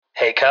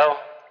Co,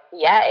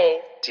 Yeah,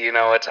 Ace. do you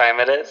know what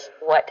time it is?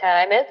 What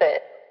time is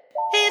it?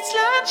 It's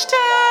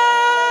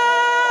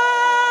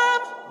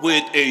lunchtime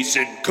with Ace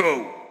and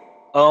Co.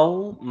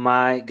 Oh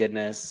my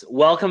goodness.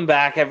 Welcome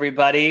back,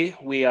 everybody.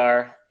 We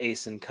are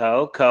Ace and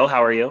Co. Co,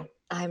 how are you?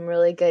 I'm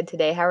really good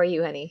today. How are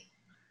you, honey?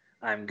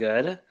 I'm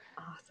good.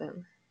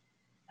 Awesome.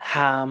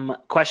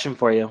 Question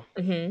for you.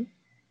 Mm-hmm.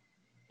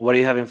 What are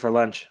you having for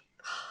lunch?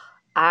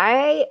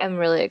 I am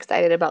really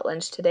excited about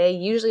lunch today.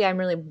 Usually I'm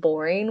really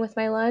boring with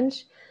my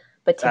lunch,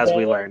 but today, As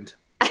we learned.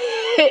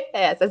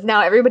 yes, as now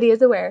everybody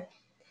is aware.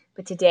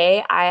 But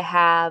today I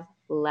have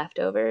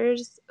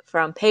leftovers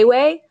from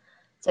Payway.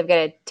 So I've got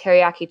a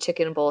teriyaki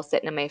chicken bowl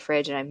sitting in my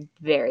fridge and I'm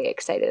very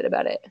excited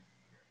about it.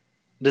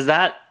 Does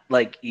that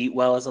eat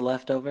well as a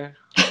leftover?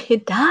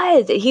 It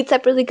does. It heats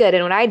up really good.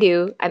 And what I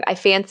do, I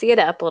fancy it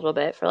up a little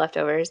bit for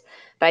leftovers,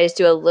 but I just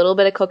do a little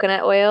bit of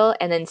coconut oil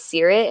and then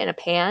sear it in a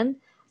pan.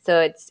 So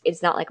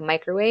it's not like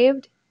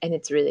microwaved and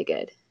it's really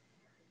good.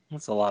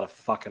 That's a lot of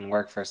fucking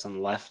work for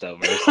some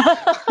leftovers.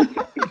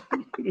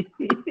 True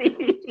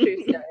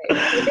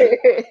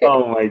story.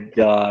 Oh my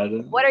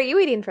god. What are you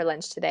eating for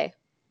lunch today?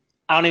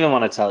 I don't even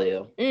want to tell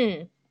you.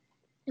 Mm.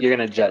 You're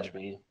going to judge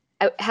me.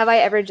 Have I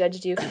ever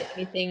judged you for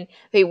anything?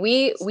 Okay,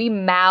 we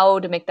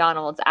mowed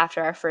McDonald's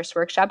after our first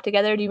workshop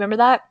together. Do you remember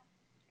that?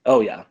 Oh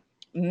yeah.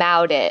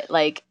 Mowed it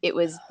like it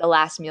was the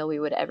last meal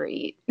we would ever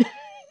eat.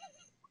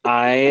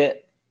 I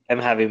am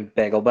having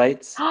bagel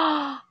bites.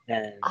 I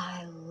And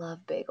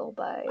love bagel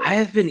bites. I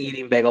have been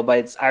eating bagel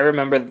bites. I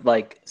remember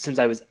since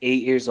I was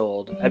 8 years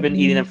old. I've been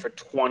eating them for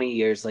 20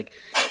 years,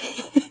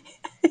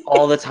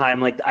 all the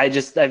time.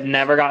 I've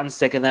never gotten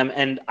sick of them.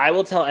 And I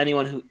will tell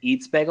anyone who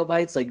eats bagel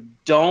bites,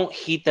 don't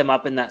heat them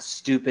up in that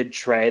stupid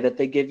tray that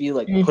they give you.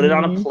 Put it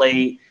on a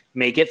plate,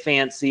 make it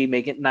fancy,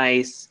 make it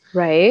nice.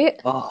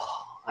 Right? Oh,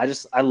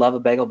 I love a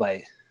bagel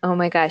bite. Oh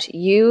my gosh,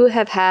 you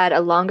have had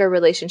a longer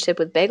relationship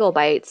with bagel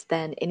bites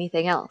than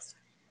anything else.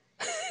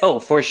 Oh,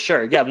 for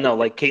sure. Yeah, no,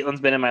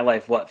 Caitlin's been in my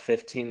life,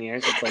 15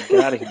 years? It's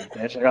get out of here,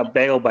 bitch. I got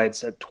bagel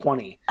bites at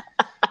 20.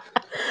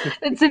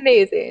 It's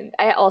amazing.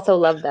 I also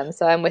love them,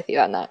 so I'm with you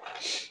on that.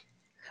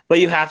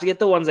 But you have to get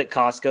the ones at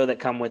Costco that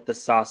come with the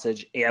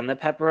sausage and the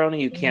pepperoni.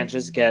 You can't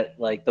just get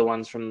the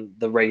ones from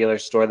the regular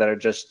store that are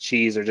just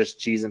cheese or just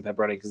cheese and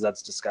pepperoni because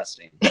that's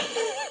disgusting.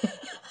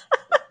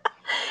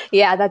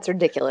 Yeah, that's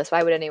ridiculous.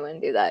 Why would anyone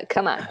do that?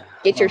 Come on,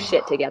 get your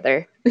shit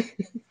together.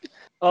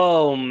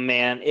 Oh,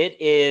 man. It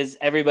is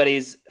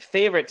everybody's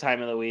favorite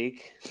time of the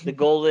week, the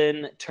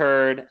golden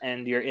turd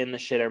and you're in the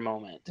shitter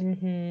moment.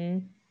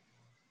 Mm-hmm.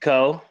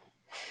 Co,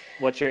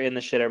 what's your in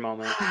the shitter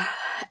moment?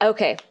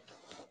 Okay.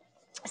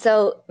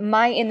 So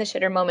my in the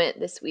shitter moment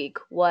this week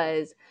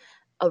was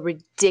a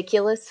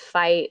ridiculous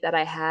fight that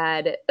I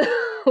had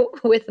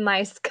with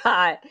my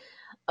Scott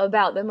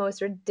about the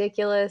most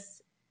ridiculous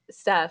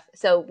stuff.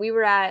 So we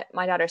were at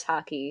my daughter's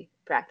hockey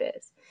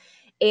practice.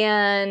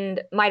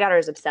 And my daughter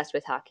is obsessed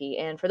with hockey.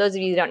 And for those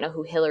of you who don't know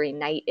who Hilary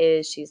Knight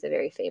is, she's a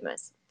very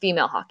famous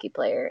female hockey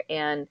player.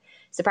 And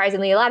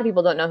surprisingly, a lot of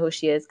people don't know who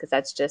she is because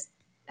that's just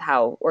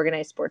how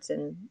organized sports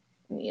in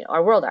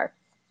our world are.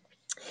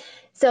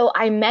 So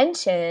I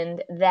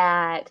mentioned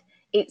that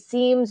it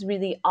seems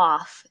really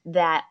off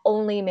that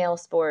only male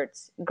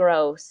sports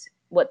gross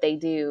what they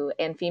do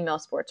and female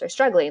sports are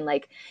struggling.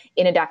 Like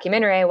in a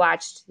documentary I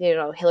watched,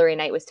 Hilary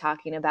Knight was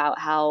talking about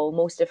how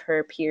most of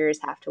her peers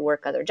have to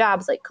work other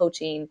jobs like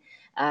coaching,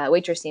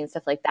 waitressing,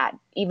 stuff like that,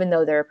 even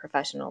though they're a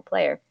professional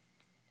player.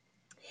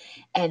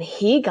 And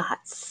he got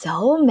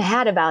so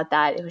mad about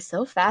that. It was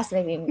so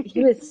fascinating.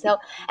 He's a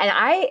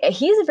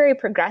very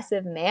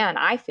progressive man,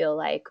 I feel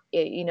like,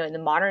 in the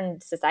modern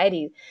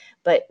society,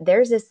 but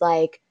there's this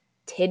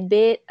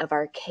tidbit of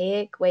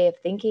archaic way of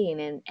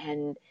thinking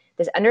and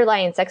this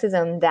underlying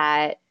sexism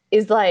that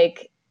is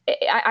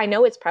I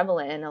know it's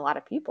prevalent in a lot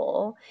of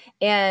people,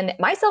 and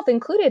myself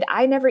included.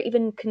 I never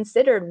even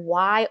considered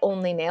why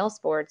only male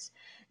sports,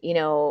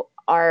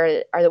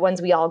 are the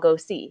ones we all go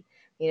see.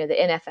 The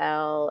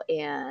NFL,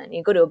 and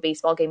you go to a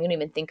baseball game, you don't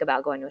even think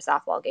about going to a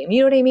softball game.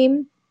 You know what I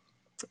mean?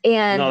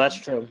 And no, that's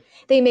true.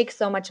 They make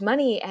so much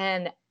money,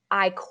 and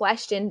I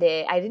questioned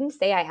it. I didn't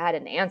say I had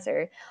an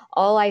answer.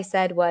 All I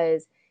said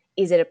was,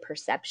 is it a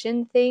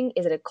perception thing?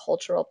 Is it a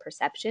cultural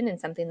perception and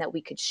something that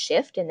we could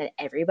shift and that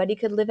everybody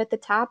could live at the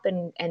top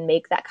and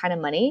make that kind of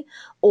money?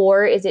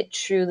 Or is it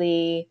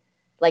truly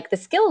the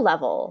skill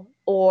level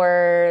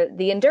or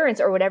the endurance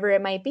or whatever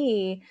it might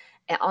be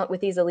with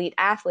these elite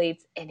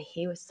athletes? And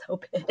he was so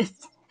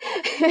pissed.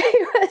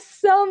 He was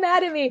so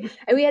mad at me.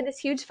 And we had this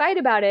huge fight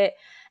about it.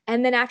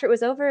 And then after it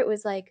was over, it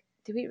was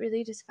did we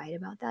really just fight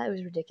about that? It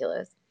was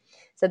ridiculous.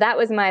 So that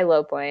was my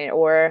low point,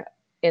 or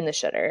in the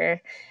shitter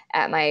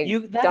at my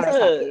daughter's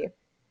hockey.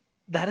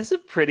 That is a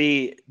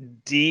pretty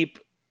deep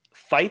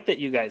fight that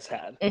you guys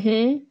had.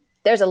 Mm-hmm.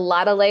 There's a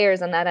lot of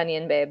layers on that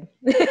onion, babe.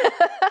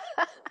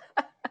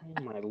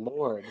 Oh my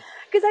Lord.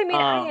 Because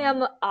I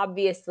am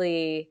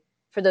obviously,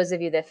 for those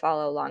of you that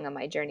follow along on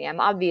my journey, I'm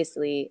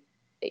obviously,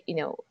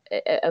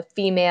 a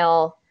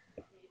female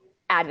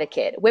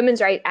advocate, women's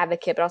right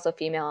advocate, but also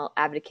female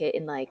advocate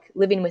in like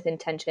living with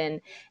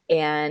intention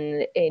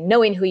and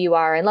knowing who you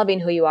are and loving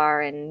who you are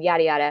and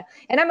yada yada.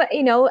 And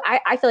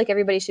I feel like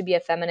everybody should be a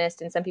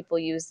feminist, and some people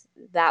use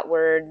that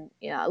word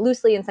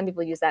loosely, and some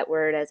people use that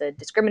word as a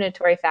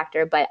discriminatory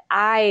factor. But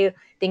I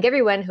think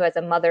everyone who has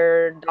a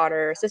mother,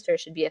 daughter, or sister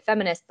should be a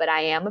feminist. But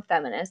I am a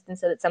feminist, and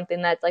so it's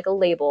something that's like a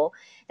label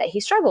that he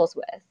struggles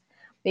with,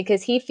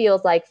 because he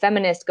feels like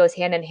feminist goes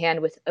hand in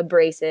hand with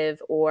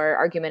abrasive or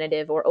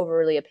argumentative or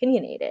overly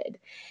opinionated.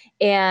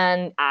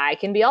 And I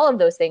can be all of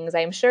those things,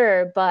 I'm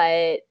sure,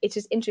 but it's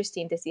just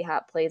interesting to see how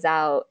it plays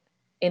out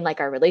in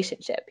like our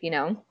relationship,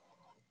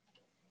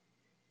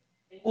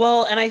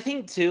 Well, and I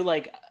think too,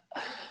 like,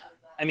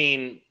 I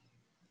mean,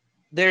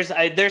 there's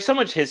so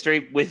much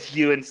history with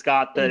you and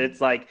Scott that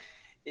it's like,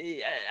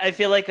 I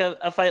feel like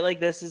a fight like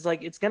this is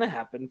like, it's going to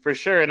happen for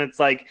sure. And it's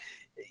like,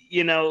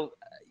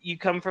 you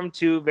come from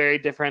two very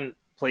different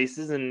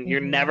places, and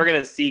you're never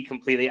going to see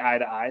completely eye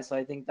to eye. So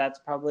I think that's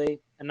probably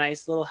a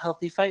nice little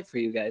healthy fight for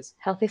you guys.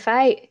 Healthy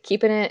fight,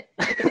 keeping it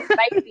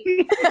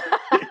spicy.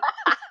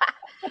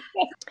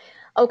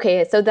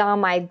 Okay, so now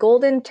my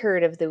golden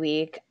turd of the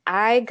week,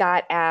 I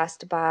got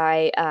asked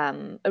by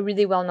a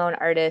really well-known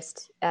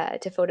artist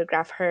to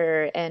photograph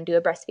her and do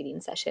a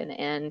breastfeeding session.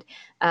 And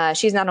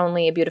she's not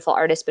only a beautiful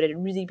artist, but a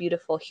really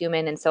beautiful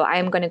human. And so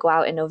I'm going to go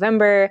out in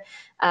November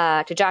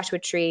to Joshua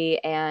Tree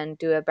and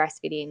do a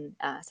breastfeeding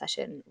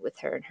session with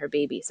her and her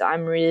baby. So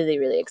I'm really,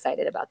 really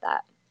excited about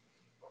that.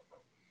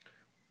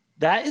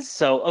 That is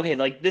so, okay,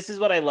 like, this is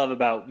what I love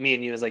about me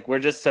and you, is like, we're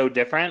just so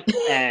different.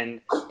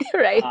 And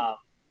right.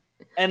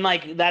 And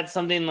like, that's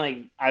something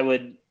like I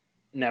would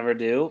never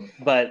do,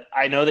 but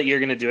I know that you're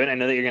going to do it. I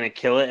know that you're going to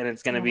kill it, and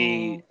it's going to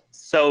be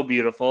so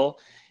beautiful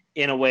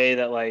in a way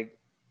that like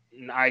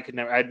I could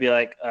never. I'd be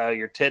like,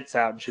 your tits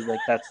out. And she'd be like,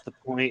 that's the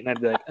point. And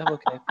I'd be like, oh,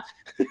 okay.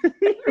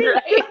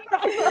 Right.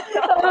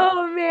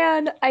 Oh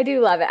man, I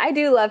do love it. I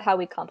do love how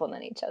we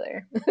complement each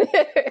other.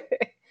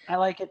 I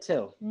like it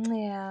too.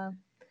 Yeah.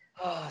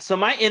 So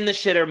my in the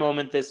shitter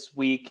moment this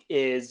week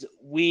is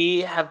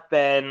we have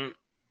been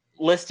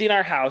listing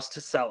our house to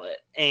sell it,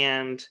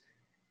 and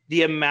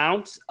the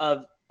amount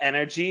of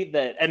energy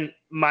that, and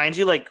mind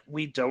you, like,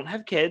 we don't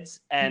have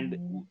kids,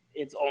 and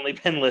it's only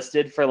been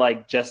listed for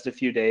like just a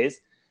few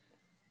days.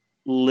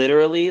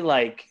 Literally,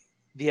 like,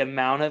 the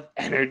amount of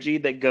energy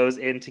that goes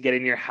into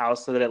getting your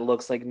house so that it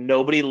looks like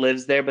nobody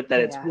lives there, but that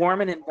it's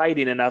warm and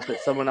inviting enough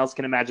that someone else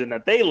can imagine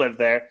that they live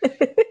there.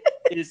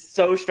 It is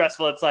so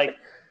stressful. It's like,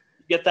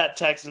 get that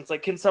text and it's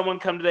like, can someone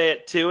come today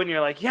at 2? And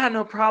you're like, yeah,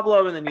 no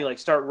problem. And then you like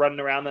start running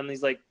around. Then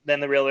he's like, then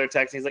the realtor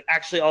texts and he's like,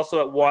 actually also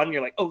at 1.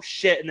 You're like, oh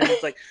shit. And then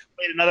it's like,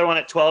 wait, another one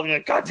at 12. And you're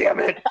like, God damn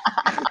it.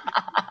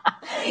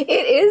 It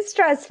is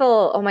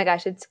stressful. Oh my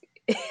gosh. It's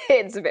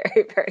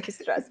very, very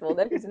stressful.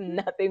 There's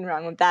nothing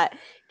wrong with that.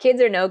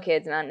 Kids or no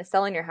kids, man,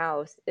 selling your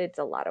house, it's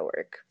a lot of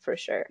work for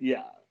sure.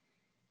 Yeah.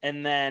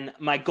 And then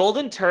my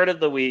golden turd of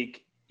the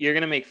week, you're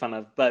going to make fun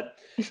of, but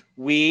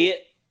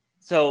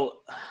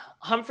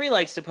Humphrey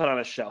likes to put on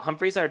a show.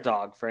 Humphrey's our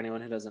dog, for anyone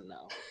who doesn't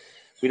know.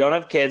 We don't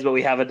have kids, but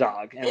we have a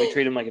dog, and we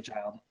treat him like a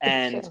child.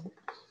 And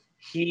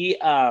he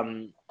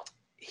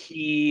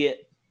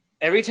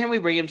every time we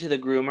bring him to the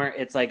groomer,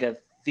 it's like a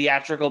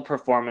theatrical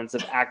performance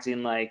of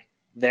acting like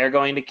they're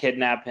going to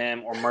kidnap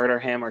him or murder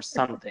him or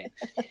something.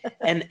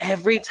 And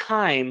every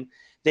time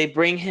they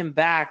bring him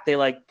back, they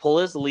like pull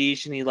his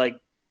leash, and they like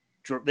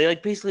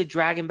basically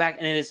drag him back,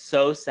 and it is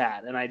so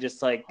sad. And I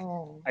just like,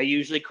 I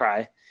usually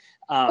cry.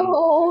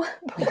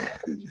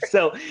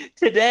 So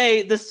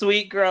today the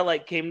sweet girl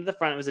like came to the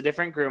front. It was a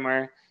different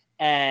groomer,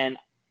 and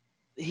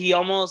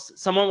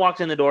someone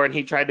walked in the door and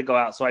he tried to go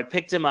out. So I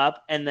picked him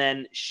up, and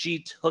then she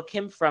took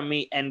him from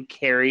me and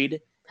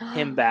carried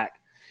him back.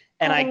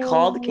 And I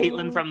called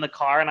Caitlin from the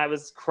car, and I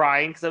was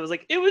crying because I was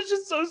like, it was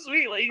just so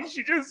sweet. Like,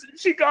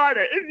 she got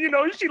it.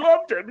 And, she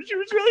loved him. She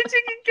was really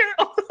taking care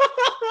of him.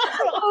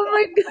 Oh,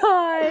 my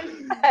God.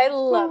 I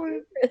love her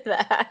for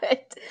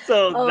that.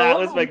 So that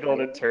was my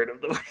golden turd of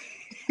the week.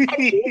 And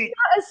he's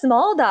not a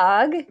small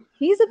dog.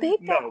 He's a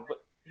big dog. No, but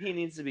he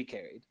needs to be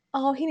carried.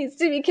 Oh, he needs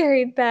to be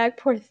carried back.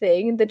 Poor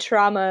thing. The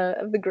trauma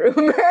of the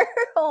groomer.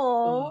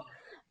 Oh.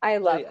 I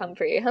love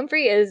Humphrey.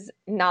 Humphrey is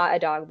not a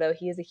dog, though.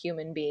 He is a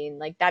human being.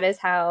 Like, that is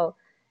how,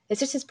 it's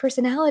just his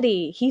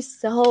personality.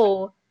 He's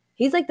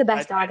like the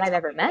best dog I've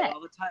ever met.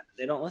 All the time.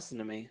 They don't listen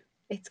to me.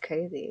 It's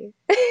crazy.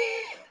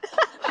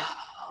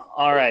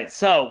 All right.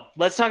 So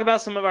let's talk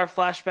about some of our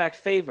flashback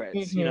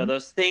favorites.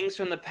 Those things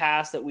from the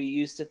past that we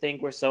used to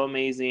think were so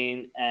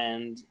amazing,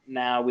 and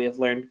now we have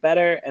learned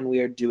better and we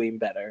are doing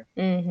better.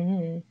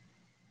 Mm-hmm.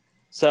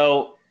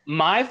 So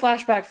my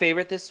flashback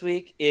favorite this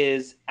week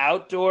is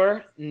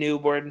outdoor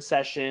newborn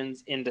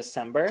sessions in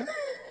December.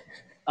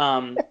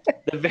 The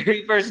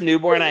very first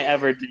newborn I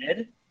ever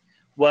did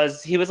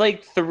he was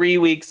like 3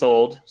 weeks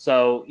old.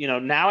 So,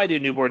 now I do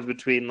newborns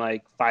between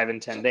like 5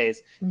 and 10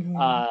 days.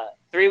 Mm-hmm.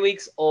 3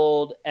 weeks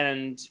old,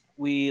 and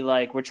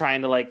we're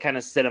trying to like kind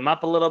of sit him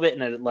up a little bit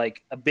in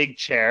a big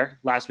chair.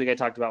 Last week I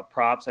talked about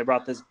props. I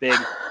brought this big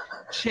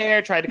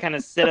chair, tried to kind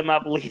of sit him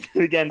up, lean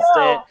against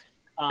it.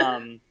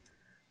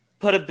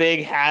 put a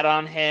big hat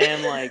on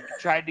him, like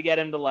tried to get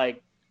him to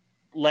like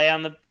lay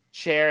on the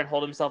chair and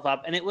hold himself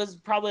up, and it was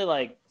probably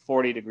like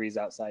 40 degrees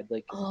outside.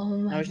 Like,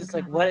 I was just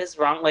like, what is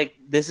wrong? Like,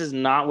 this is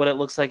not what it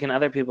looks like in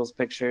other people's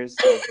pictures.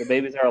 Like, the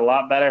babies are a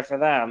lot better for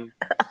them.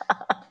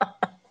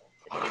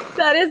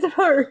 That is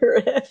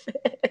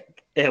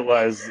horrific. It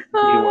was.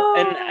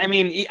 And I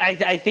mean,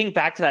 I think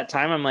back to that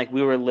time, I'm like,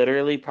 we were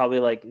literally probably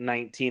like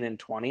 19 and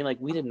 20. Like,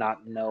 we did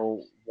not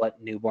know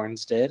what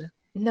newborns did.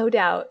 No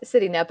doubt.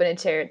 Sitting up in a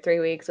chair at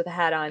 3 weeks with a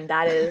hat on,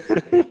 that is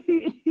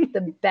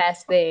the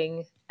best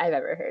thing I've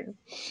ever heard.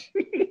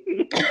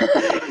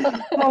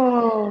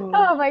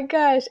 Oh my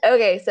gosh.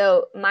 Okay,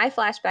 so my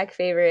flashback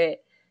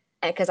favorite,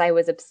 because I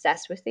was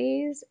obsessed with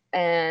these,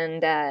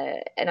 and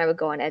I would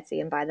go on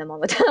Etsy and buy them all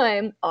the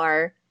time,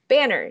 are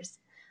banners.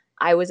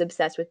 I was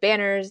obsessed with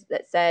banners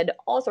that said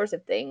all sorts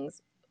of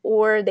things,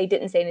 or they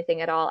didn't say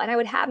anything at all. And I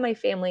would have my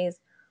families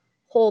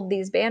hold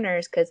these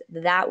banners because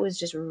that was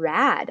just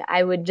rad.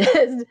 I would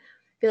just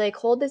be like,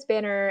 hold this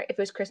banner. If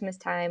it was Christmas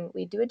time,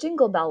 we'd do a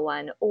Jingle Bell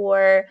one,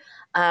 or,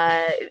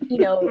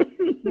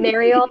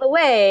 Merry All the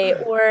Way,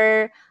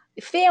 or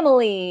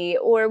Family,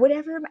 or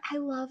whatever. I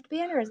loved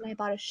banners, and I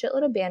bought a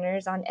shitload of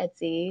banners on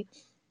Etsy.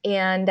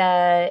 And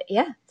so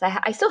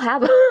I still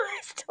have them.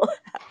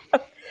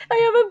 I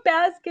have a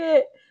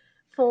basket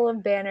full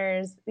of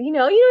banners. You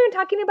know what I'm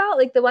talking about?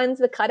 Like the ones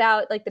that cut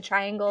out, like the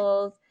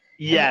triangles.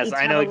 Yes,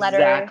 I know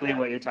exactly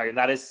what you're talking.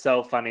 That is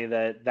so funny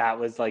that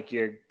was like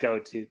your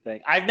go-to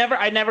thing. I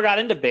never got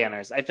into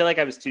banners. I feel like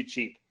I was too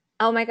cheap.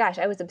 Oh my gosh,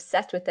 I was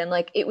obsessed with them.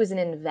 Like, it was an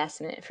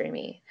investment for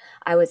me.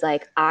 I was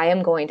like, I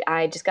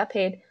just got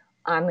paid.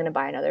 I'm going to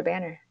buy another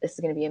banner. This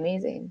is going to be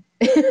amazing.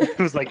 It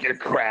was like your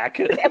crack.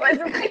 It was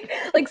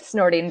like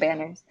snorting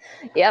banners.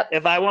 Yep.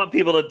 If I want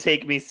people to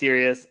take me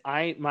serious,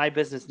 my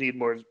business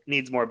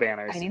needs more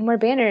banners. I need more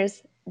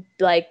banners.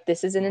 Like,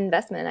 this is an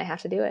investment. I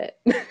have to do it.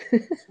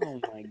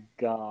 Oh my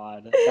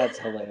God. That's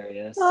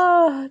hilarious.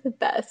 Oh, the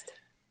best.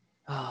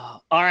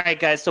 All right,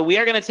 guys. So we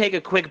are going to take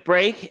a quick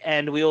break,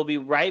 and we will be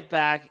right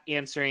back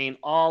answering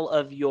all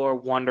of your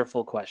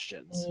wonderful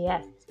questions.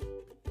 Yes.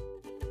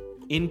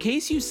 In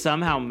case you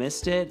somehow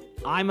missed it,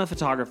 I'm a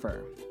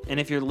photographer. And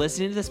if you're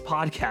listening to this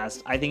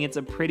podcast, I think it's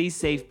a pretty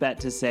safe bet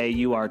to say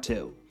you are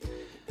too.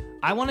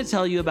 I want to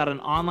tell you about an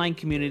online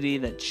community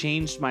that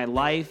changed my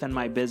life and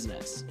my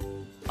business.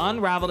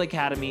 Unraveled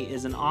Academy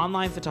is an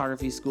online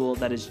photography school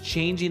that is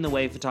changing the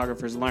way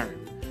photographers learn.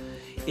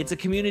 It's a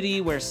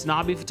community where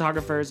snobby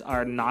photographers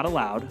are not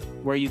allowed,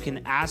 where you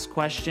can ask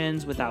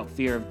questions without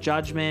fear of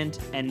judgment,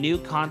 and new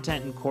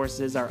content and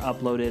courses are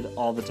uploaded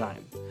all the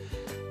time.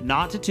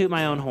 Not to toot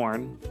my own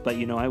horn, but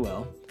you know I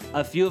will.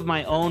 A few of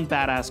my own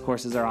badass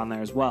courses are on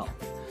there as well.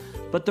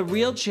 But the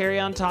real cherry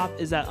on top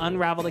is that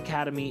Unraveled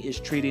Academy is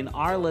treating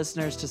our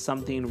listeners to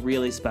something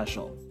really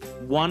special.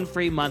 1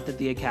 free month at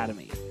the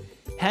Academy.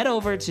 Head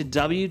over to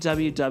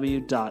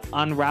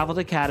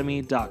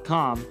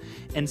www.unraveledacademy.com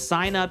and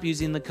sign up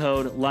using the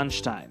code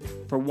LUNCHTIME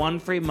for 1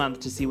 free month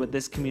to see what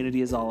this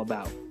community is all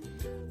about.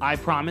 I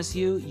promise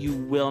you, you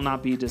will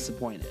not be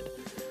disappointed.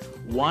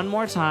 One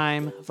more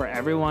time for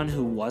everyone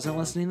who wasn't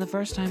listening the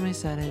first time I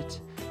said it,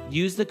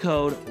 use the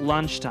code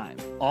LUNCHTIME,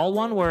 all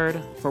one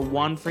word, for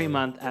 1 free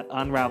month at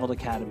Unraveled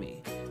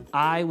Academy.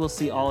 I will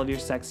see all of your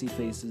sexy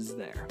faces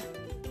there.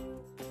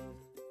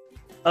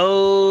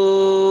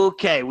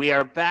 Okay, we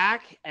are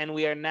back, and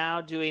we are now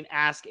doing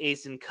Ask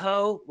Ace &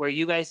 Co., where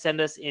you guys send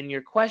us in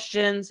your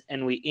questions,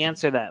 and we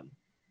answer them.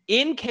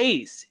 In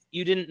case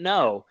you didn't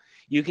know,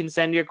 you can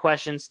send your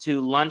questions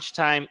to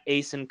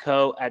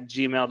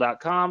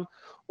lunchtimeaceandco@gmail.com,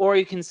 or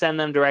you can send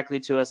them directly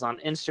to us on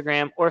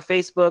Instagram or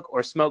Facebook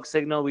or Smoke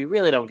Signal. We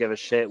really don't give a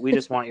shit. We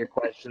just want your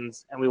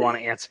questions, and we want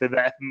to answer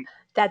them.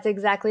 That's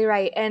exactly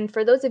right. And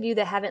for those of you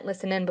that haven't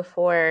listened in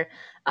before,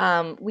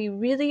 we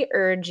really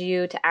urge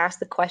you to ask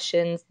the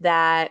questions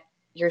that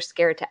you're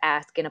scared to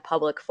ask in a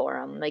public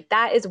forum. Like,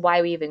 that is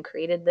why we even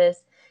created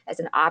this as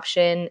an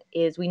option,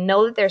 is we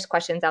know that there's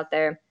questions out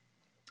there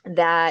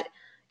that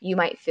you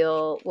might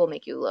feel will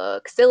make you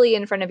look silly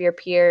in front of your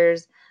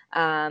peers,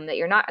 that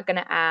you're not going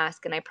to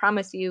ask. And I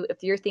promise you,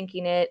 if you're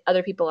thinking it,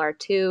 other people are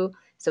too.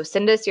 So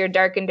send us your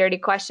dark and dirty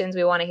questions.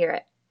 We want to hear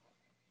it.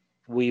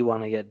 We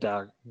want to get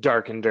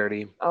dark and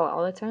dirty. Oh,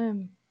 all the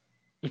time.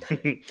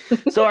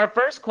 So our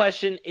first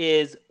question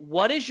is,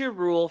 what is your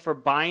rule for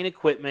buying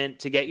equipment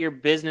to get your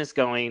business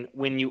going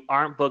when you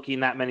aren't booking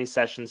that many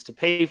sessions to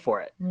pay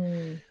for it?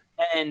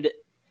 And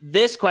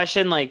this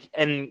question,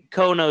 and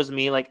Co knows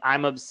me,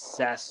 I'm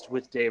obsessed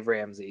with Dave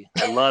Ramsey.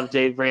 I love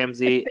Dave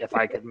Ramsey. If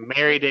I could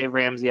marry Dave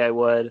Ramsey, I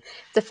would.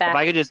 It's a fact. If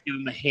I could just give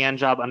him a hand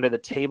job under the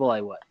table, I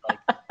would.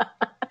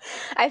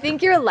 I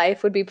think your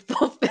life would be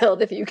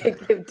fulfilled if you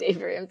could give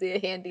Dave Ramsey a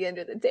handy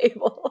under the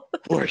table.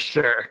 For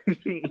sure.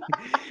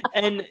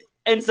 And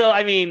so,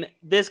 I mean,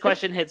 this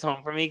question hits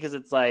home for me because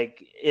it's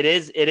it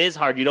is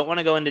hard. You don't want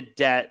to go into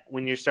debt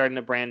when you're starting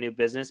a brand new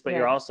business, but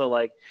you're also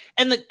the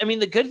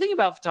good thing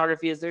about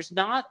photography is there's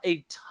not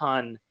a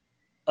ton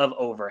of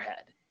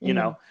overhead. You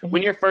know,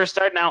 when you're first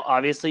starting out,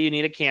 obviously you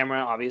need a camera,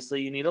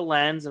 obviously you need a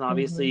lens, and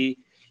obviously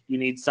You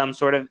need some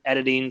sort of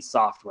editing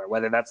software,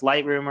 whether that's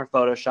Lightroom or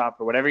Photoshop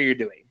or whatever you're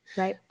doing.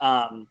 Right.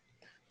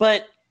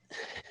 But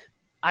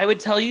I would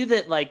tell you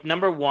that, like,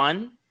 number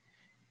one,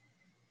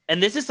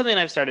 and this is something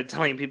I've started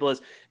telling people,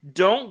 is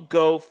don't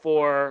go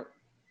for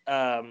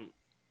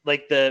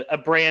like a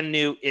brand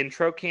new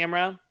intro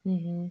camera.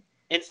 Mm-hmm.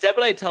 Instead,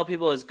 what I tell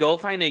people is go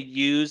find a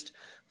used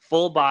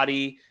full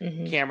body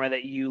Mm-hmm. camera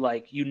that you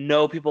like. You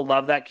know, people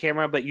love that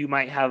camera, but you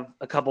might have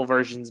a couple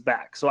versions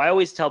back. So I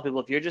always tell people,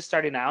 if you're just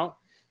starting out,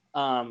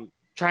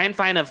 try and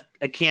find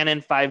a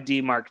Canon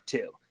 5D Mark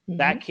II. Mm-hmm.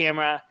 That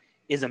camera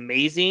is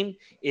amazing.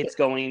 It's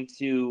going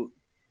to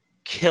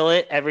kill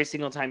it every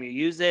single time you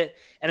use it.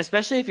 And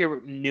especially if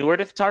you're newer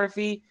to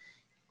photography,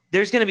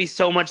 there's going to be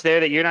so much there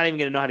that you're not even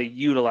going to know how to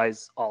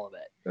utilize all of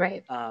it.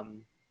 Right.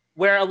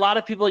 Where a lot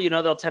of people, you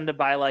know, they'll tend to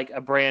buy like a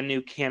brand new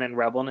Canon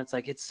Rebel, and it's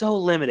like, it's so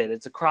limited.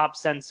 It's a crop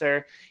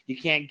sensor. You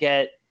can't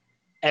get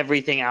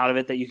everything out of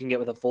it that you can get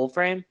with a full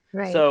frame.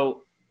 Right.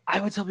 So I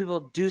would tell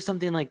people, do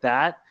something like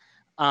that.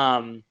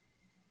 And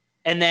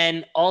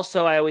then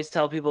also I always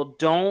tell people,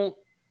 don't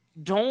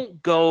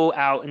go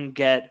out and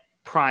get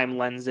prime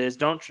lenses.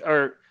 Don't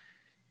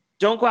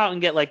go out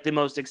and get like the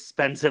most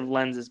expensive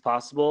lenses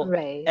possible.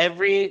 Right.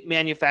 Every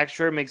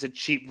manufacturer makes a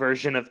cheap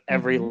version of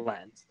every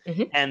lens.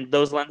 Mm-hmm. And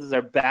those lenses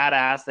are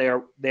badass.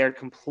 They are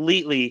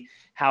completely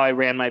how I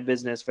ran my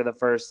business for the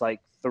first like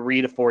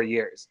 3 to 4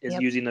 years, is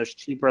using those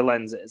cheaper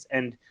lenses.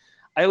 And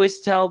I always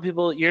tell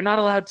people, you're not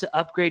allowed to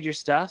upgrade your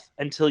stuff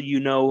until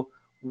you know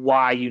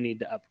why you need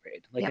to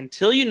upgrade. Like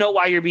until you know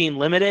why you're being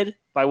limited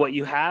by what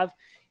you have,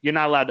 you're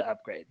not allowed to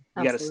upgrade.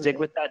 You got to stick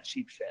with that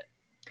cheap shit.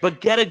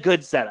 But get a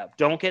good setup.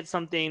 Don't get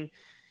something,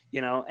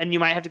 you know, and you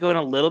might have to go in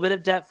a little bit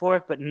of debt for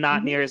it, but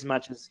not near as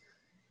much as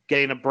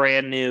getting a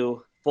brand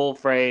new full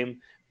frame,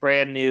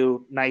 brand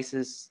new,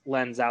 nicest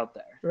lens out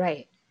there.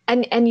 Right.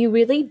 And you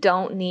really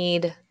don't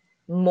need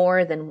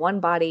more than one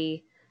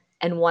body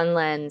and one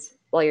lens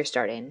while you're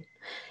starting.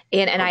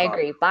 And I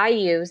agree. Buy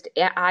used.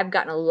 I've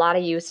gotten a lot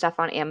of used stuff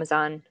on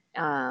Amazon.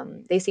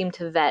 They seem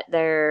to vet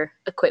their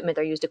equipment,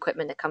 their used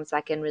equipment that comes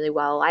back in really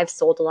well. I've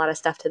sold a lot of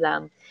stuff to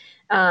them.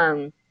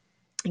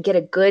 Get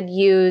a good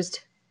used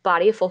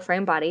body, a full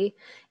frame body.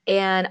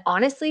 And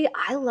honestly,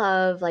 I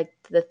love like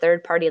the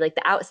third party, like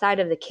the outside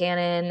of the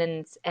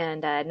Canon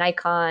and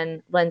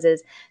Nikon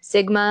lenses.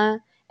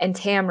 Sigma and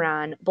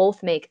Tamron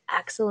both make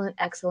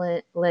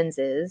excellent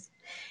lenses.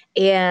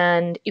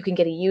 And you can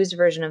get a used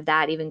version of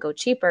that, even go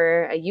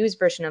cheaper. A used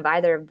version of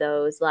either of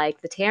those,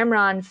 like the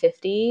Tamron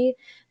 50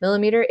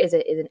 millimeter is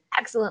an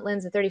excellent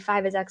lens. The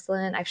 35 is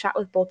excellent. I've shot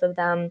with both of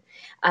them.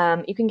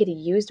 You can get a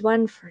used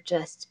one for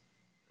just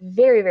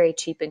very, very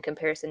cheap in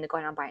comparison to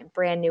going out buying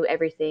brand new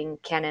everything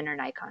Canon or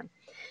Nikon.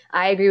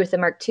 I agree with the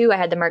Mark II. I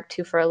had the Mark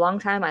II for a long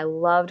time. I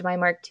loved my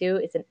Mark II.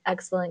 It's an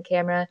excellent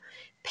camera.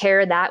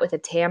 Pair that with a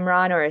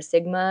Tamron or a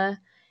Sigma,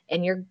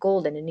 and you're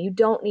golden. And you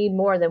don't need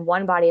more than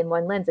one body and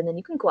one lens. And then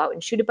you can go out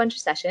and shoot a bunch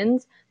of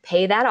sessions,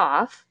 pay that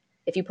off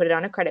if you put it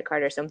on a credit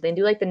card or something.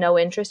 Do like the no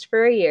interest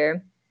for a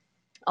year,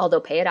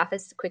 although pay it off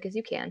as quick as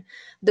you can.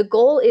 The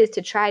goal is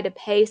to try to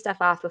pay stuff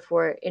off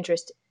before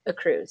interest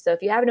accrues. So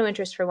if you have no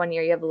interest for 1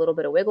 year, you have a little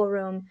bit of wiggle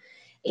room,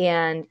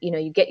 and you know,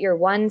 you get your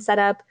one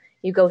setup,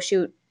 you go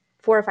shoot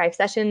 4 or 5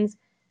 sessions,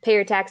 pay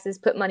your taxes,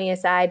 put money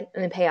aside,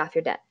 and then pay off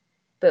your debt.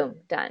 Boom,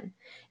 done.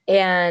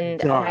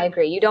 And I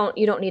agree. You don't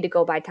need to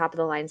go buy top of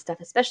the line stuff,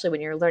 especially when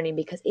you're learning,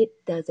 because it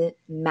doesn't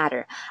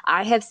matter.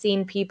 I have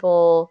seen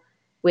people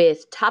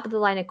with top of the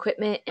line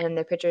equipment and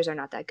their pictures are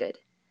not that good.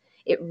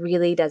 It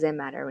really doesn't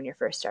matter when you're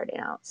first starting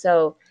out.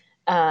 So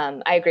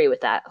I agree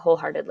with that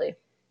wholeheartedly.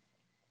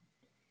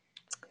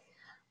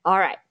 All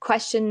right.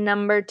 Question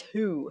number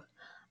 2.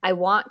 I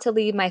want to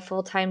leave my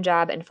full-time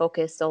job and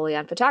focus solely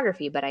on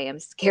photography, but I am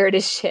scared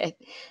as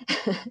shit.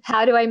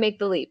 How do I make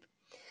the leap?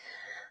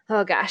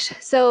 Oh gosh.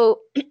 So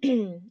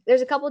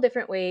there's a couple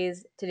different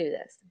ways to do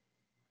this.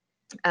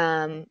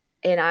 And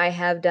I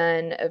have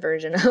done a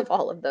version of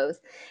all of those.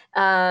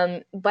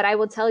 But I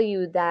will tell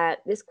you that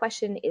this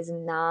question is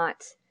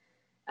not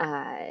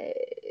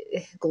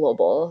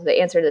global.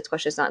 The answer to this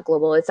question is not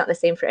global. It's not the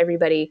same for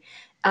everybody.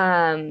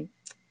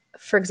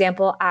 For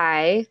example,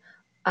 I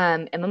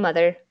am a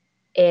mother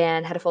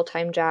and had a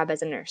full-time job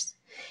as a nurse.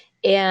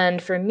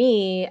 And for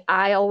me,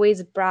 I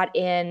always brought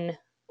in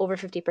over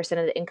 50%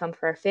 of the income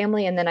for our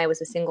family. And then I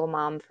was a single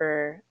mom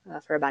for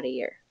about a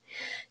year.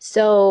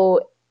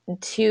 So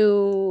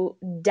to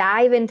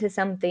dive into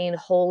something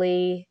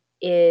wholly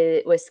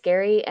was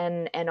scary.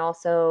 And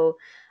also,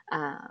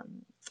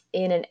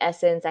 in an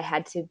essence, I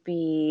had to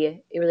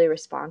be really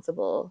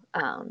responsible.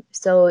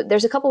 So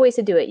there's a couple ways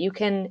to do it. You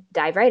can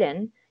dive right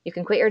in. You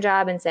can quit your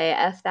job and say,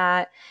 F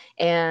that,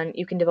 and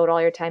you can devote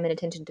all your time and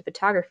attention to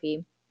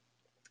photography.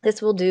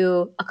 This will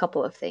do a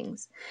couple of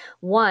things.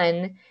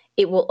 One,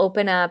 it will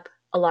open up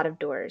a lot of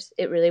doors.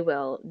 It really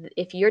will.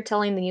 If you're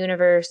telling the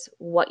universe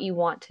what you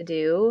want to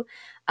do,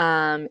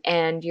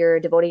 and you're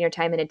devoting your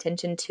time and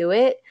attention to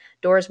it,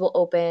 doors will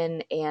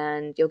open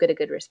and you'll get a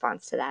good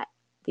response to that.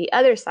 The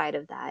other side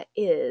of that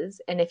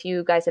is, and if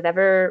you guys have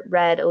ever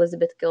read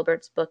Elizabeth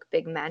Gilbert's book,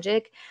 Big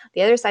Magic,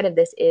 the other side of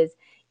this is,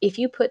 if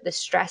you put the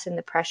stress and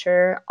the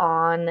pressure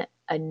on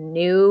a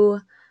new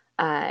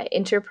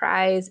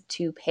enterprise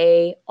to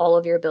pay all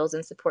of your bills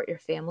and support your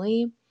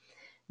family,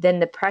 then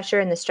the pressure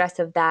and the stress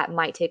of that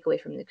might take away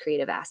from the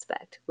creative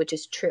aspect, which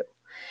is true.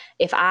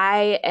 If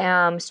I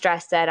am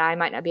stressed that I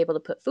might not be able to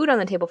put food on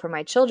the table for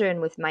my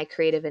children with my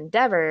creative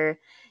endeavor,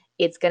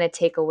 it's going to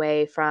take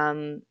away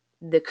from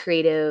the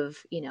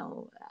creative,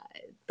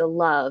 the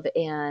love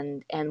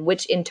and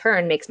which in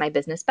turn makes my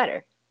business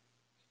better.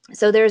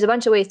 So there's a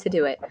bunch of ways to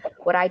do it.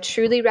 What I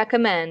truly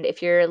recommend,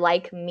 if you're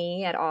like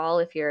me at all,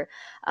 if you're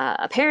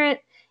a parent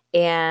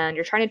and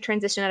you're trying to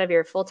transition out of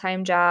your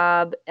full-time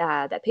job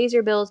that pays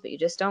your bills, but you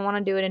just don't want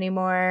to do it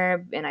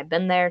anymore, and I've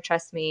been there,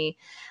 trust me,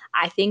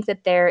 I think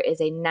that there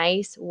is a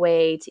nice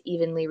way to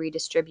evenly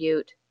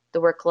redistribute the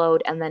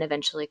workload and then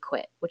eventually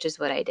quit, which is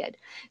what I did.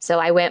 So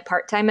I went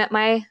part-time at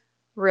my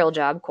real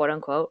job, quote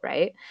unquote,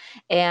 right?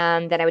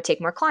 And then I would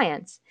take more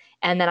clients.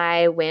 And then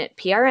I went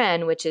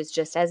PRN, which is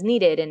just as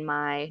needed in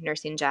my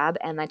nursing job.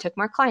 And I took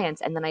more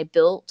clients. And then I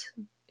built,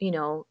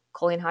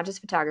 Colleen Hodges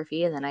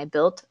Photography. And then I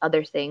built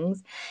other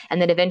things.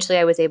 And then eventually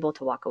I was able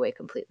to walk away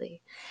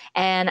completely.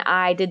 And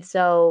I did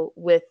so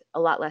with a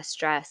lot less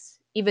stress,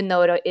 even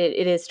though it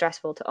is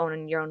stressful to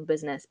own your own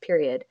business,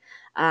 period.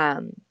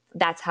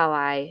 That's how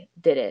I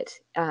did it.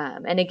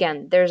 And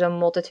again, there's a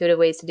multitude of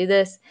ways to do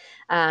this.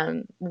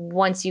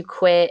 Once you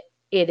quit,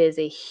 it is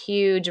a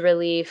huge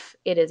relief.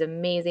 It is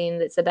amazing.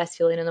 It's the best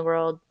feeling in the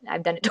world.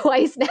 I've done it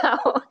twice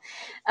now.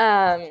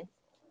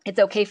 It's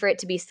okay for it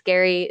to be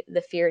scary.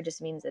 The fear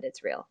just means that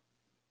it's real.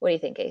 What do you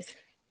think, Ace?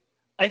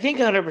 I think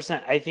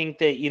 100%. I think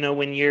that,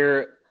 when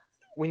you're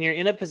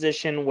in a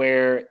position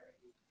where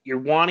you're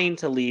wanting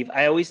to leave,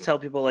 I always tell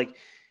people, like,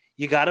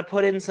 you got to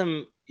put in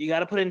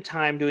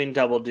time doing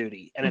double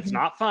duty, and it's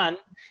not fun,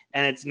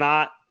 and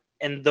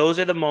those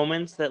are the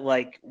moments that,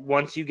 like,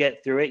 once you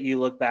get through it, you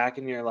look back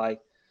and you're like,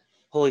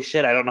 holy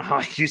shit, I don't know how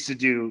I used to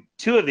do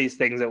 2 of these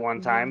things at one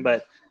time,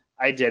 but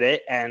I did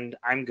it and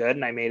I'm good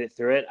and I made it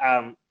through it.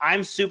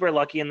 I'm super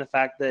lucky in the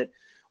fact that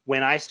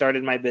when I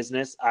started my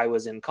business, I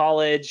was in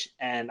college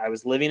and I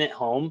was living at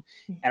home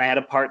and I had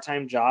a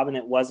part-time job, and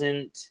it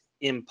wasn't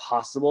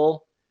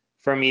impossible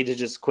for me to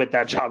just quit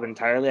that job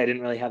entirely. I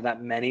didn't really have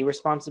that many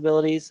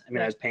responsibilities. I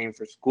mean, I was paying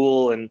for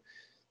school and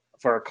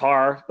for a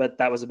car, but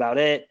that was about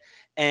it.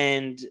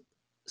 And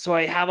so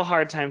I have a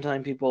hard time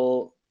telling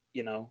people,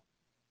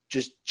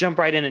 just jump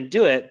right in and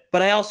do it.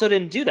 But I also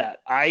didn't do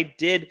that. I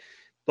did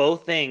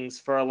both things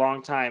for a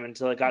long time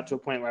until it got to a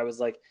point where I was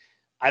like,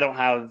 I don't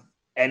have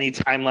any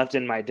time left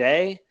in my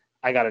day.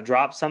 I got to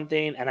drop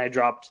something. And I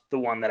dropped the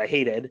one that I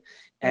hated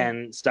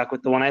and stuck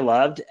with the one I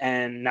loved.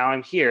 And now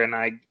I'm here and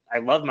I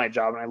love my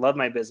job and I love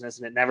my business,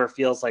 and it never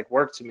feels like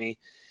work to me.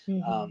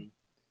 And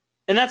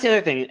that's the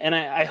other thing. And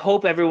I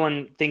hope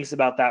everyone thinks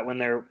about that when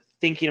they're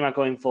thinking about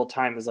going full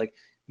time, is like,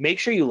 make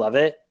sure you love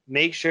it.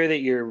 Make sure that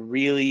you're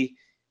really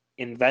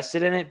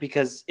invested in it,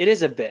 because it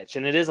is a bitch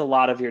and it is a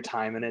lot of your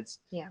time, and it's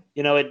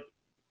it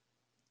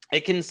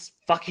can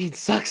fucking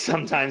suck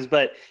sometimes,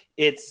 but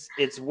it's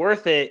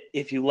worth it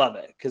if you love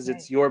it, because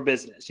it's your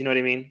business. You know what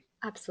I mean?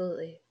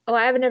 Absolutely. Oh,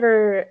 I've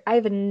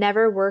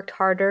never worked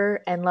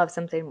harder and loved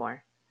something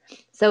more.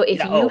 So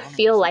if you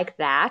feel like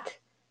that,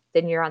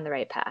 then you're on the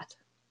right path.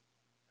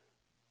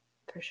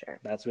 For sure.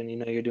 That's when you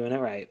know you're doing it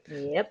right.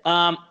 Yep.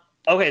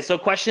 Okay, so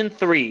question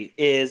 3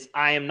 is,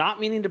 I am not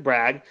meaning to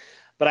brag,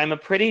 but I'm a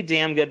pretty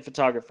damn good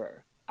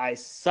photographer. I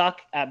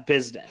suck at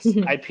business.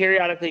 I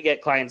periodically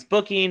get clients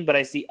booking, but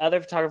I see other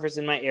photographers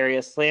in my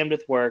area slammed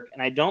with work,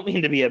 and I don't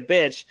mean to be a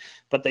bitch,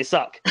 but they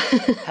suck.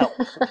 Help.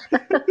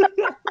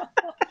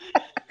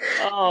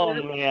 Oh,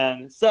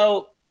 man.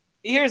 So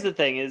here's the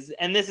thing is,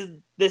 and this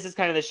is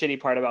kind of the shitty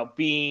part about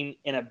being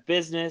in a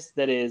business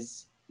that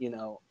is,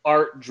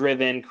 art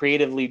driven,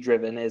 creatively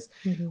driven, is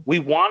we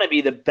want to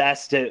be the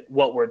best at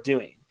what we're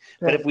doing.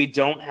 But if we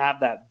don't have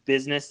that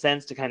business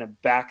sense to kind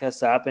of back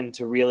us up and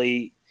to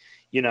really,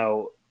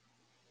 it's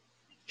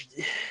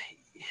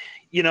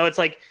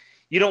like,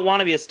 you don't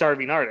want to be a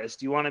starving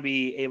artist. You want to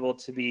be able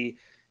to be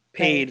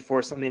paid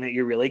for something that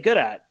you're really good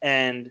at.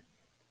 And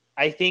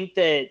I think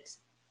that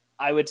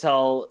I would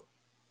tell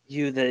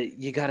you that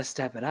you got to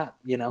step it up,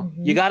 you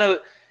got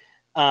to,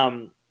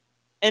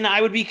 and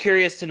I would be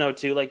curious to know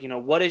too, like,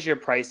 what does your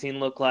pricing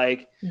look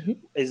like?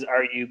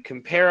 Are you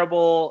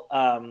comparable?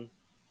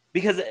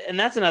 Because, and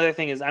that's another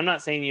thing, is I'm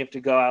not saying you have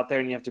to go out there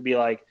and you have to be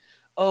like,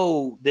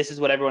 oh, this is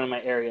what everyone in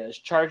my area is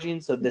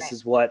charging, so this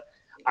is what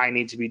I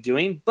need to be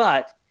doing.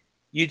 But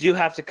you do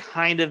have to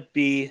kind of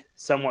be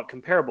somewhat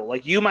comparable.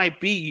 Like, you might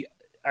be,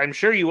 I'm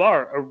sure you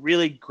are a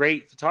really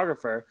great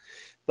photographer,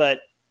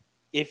 but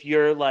if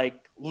you're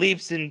like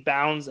leaps and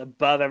bounds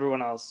above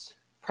everyone else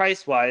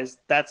price-wise,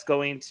 that's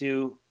going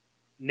to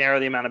narrow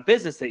the amount of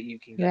business that you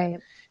can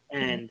get.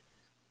 And,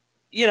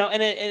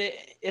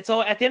 it's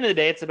all, at the end of the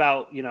day, it's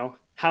about,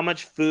 how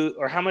much food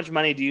or how much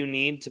money do you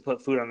need to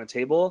put food on the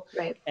table?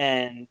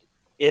 And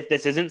if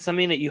this isn't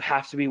something that you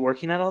have to be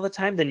working at all the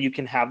time, then you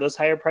can have those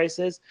higher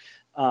prices.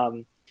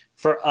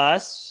 For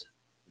us,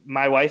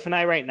 my wife and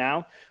I right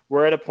now,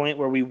 we're at a point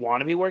where we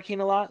want to be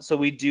working a lot. So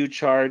we do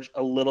charge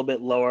a little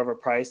bit lower of a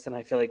price than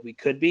I feel like we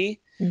could be,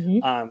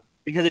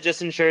 because it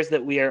just ensures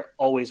that we are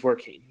always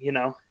working, you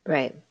know?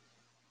 Right.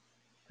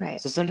 Right.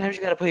 So sometimes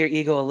you got to put your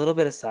ego a little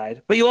bit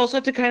aside, but you also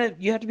have to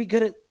you have to be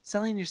good at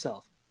selling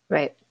yourself.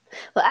 Right.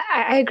 Well,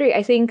 I agree.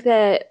 I think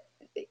that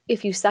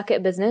if you suck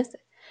at business,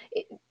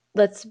 it-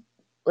 let's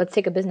let's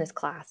take a business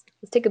class.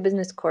 Let's take a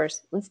business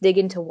course. Let's dig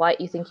into what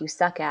you think you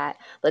suck at.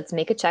 Let's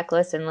make a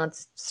checklist and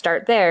let's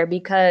start there,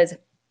 because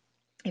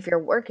if your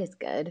work is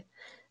good,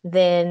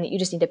 then you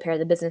just need to pair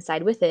the business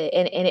side with it.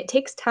 And it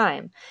takes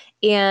time.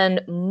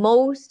 And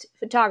most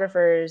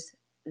photographers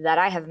that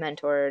I have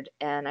mentored,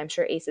 and I'm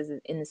sure Ace is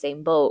in the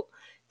same boat,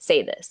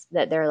 say this,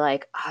 that they're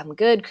like, I'm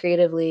good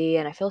creatively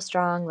and I feel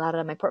strong,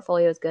 my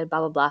portfolio is good, blah,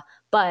 blah, blah,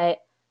 but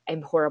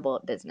I'm horrible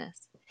at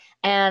business.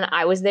 And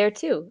I was there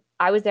too.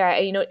 I was there,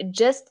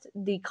 just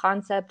the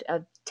concept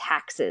of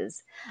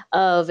taxes,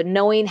 of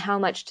knowing how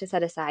much to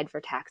set aside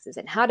for taxes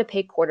and how to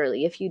pay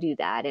quarterly if you do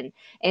that,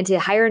 and to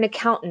hire an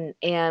accountant,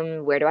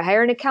 and where do I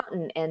hire an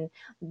accountant, and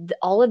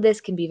all of this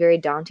can be very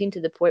daunting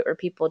to the point where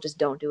people just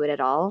don't do it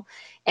at all.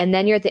 And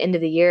then you're at the end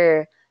of the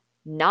year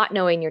not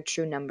knowing your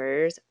true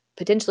numbers,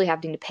 potentially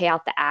having to pay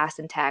out the ass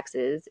in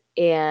taxes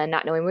and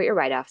not knowing what your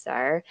write-offs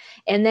are,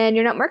 and then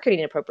you're not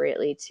marketing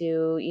appropriately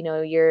to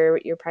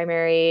your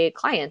primary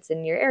clients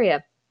in your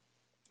area.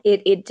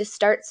 It just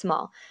starts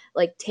small.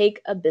 Like,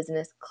 take a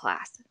business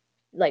class,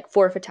 like,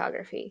 for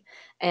photography,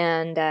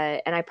 and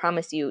I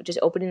promise you, just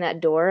opening that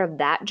door of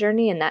that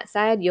journey and that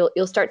side,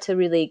 you'll start to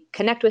really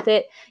connect with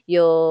it.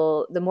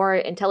 The more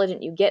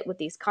intelligent you get with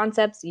these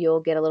concepts,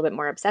 you'll get a little bit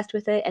more obsessed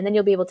with it, and then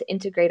you'll be able to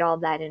integrate all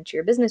of that into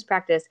your business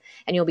practice,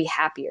 and you'll be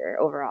happier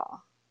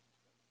overall.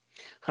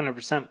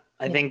 100%.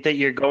 I think that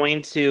you're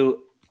going to,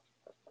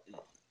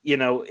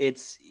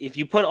 it's, if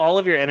you put all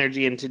of your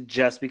energy into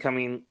just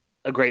becoming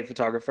a great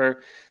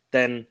photographer,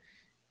 then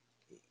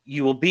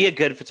you will be a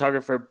good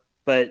photographer,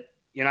 but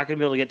you're not going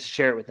to be able to get to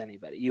share it with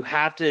anybody. You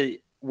have to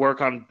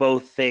work on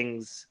both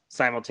things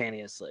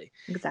simultaneously.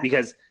 Exactly.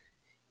 Because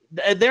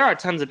there are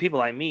tons of people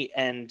I meet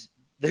and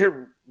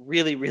they're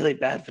really, really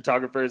bad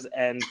photographers,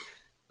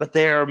 but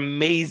they're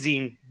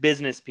amazing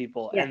business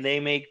people. Yes. And they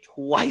make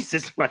twice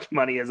as much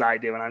money as I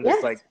do. And I'm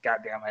just like,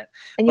 God damn it.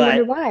 And you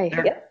wonder why.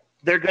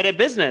 They're good at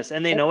business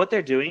and they know what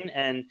they're doing.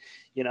 And,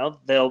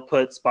 they'll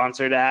put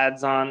sponsored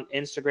ads on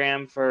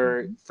Instagram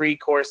for free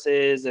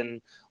courses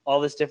and all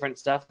this different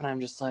stuff. And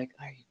I'm just like,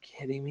 are you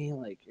kidding me?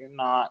 Like, you're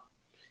not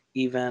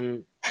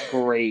even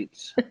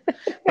great.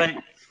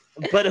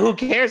 But who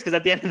cares? Because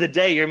at the end of the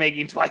day, you're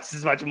making twice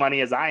as much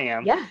money as I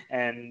am. Yeah.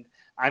 And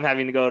I'm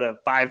having to go to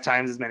 5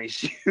 times as many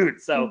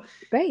shoots. So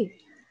right.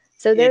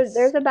 So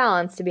there's a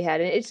balance to be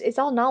had, and it's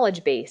all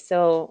knowledge based.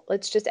 So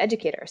let's just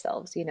educate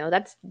ourselves.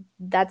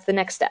 That's the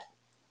next step.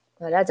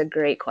 Well, that's a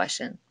great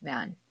question,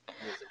 man.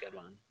 That's a good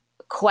one.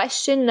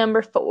 Question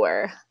number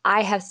 4.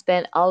 I have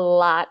spent a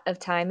lot of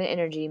time and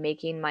energy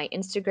making my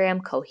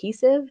Instagram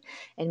cohesive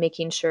and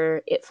making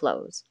sure it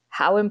flows.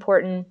 How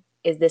important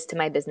is this to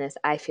my business?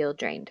 I feel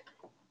drained.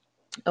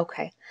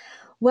 Okay.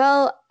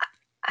 Well,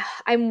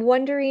 I'm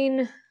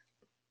wondering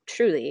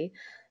truly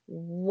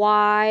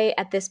why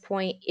at this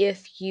point,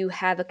 if you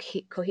have a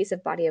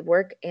cohesive body of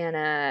work and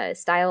a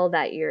style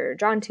that you're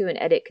drawn to and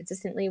edit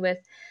consistently with,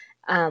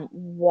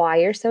 why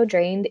you're so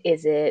drained.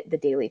 Is it the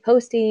daily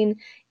posting?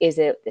 Is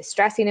it the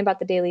stressing about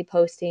the daily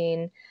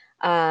posting?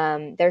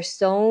 There's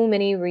so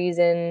many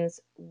reasons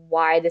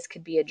why this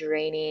could be a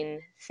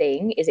draining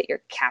thing. Is it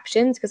your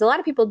captions? Because a lot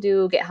of people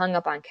do get hung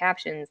up on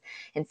captions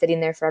and sitting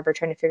there forever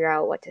trying to figure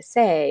out what to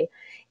say.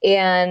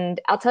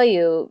 And I'll tell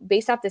you,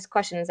 based off this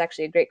question, is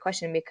actually a great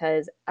question,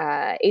 because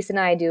Ace and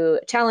I do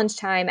challenge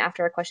time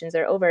after our questions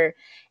are over,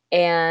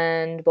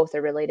 and both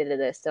are related to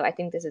this. So I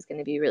think this is going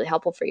to be really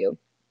helpful for you.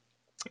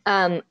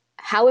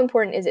 How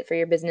important is it for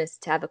your business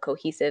to have a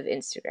cohesive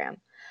Instagram?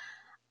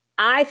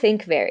 I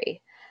think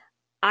very,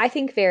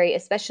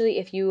 especially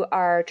if you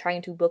are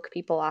trying to book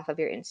people off of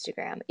your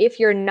Instagram. If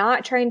you're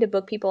not trying to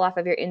book people off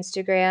of your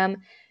Instagram,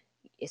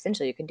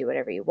 essentially you can do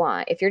whatever you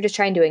want. If you're just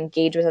trying to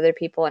engage with other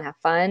people and have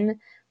fun,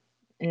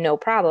 no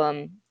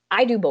problem.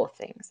 I do both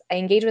things. I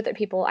engage with other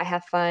people, I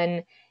have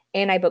fun,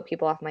 and I book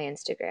people off my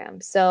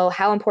Instagram. So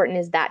how important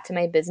is that to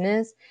my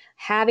business?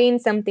 Having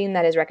something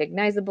that is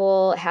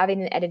recognizable, having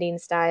an editing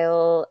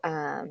style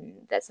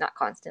that's not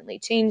constantly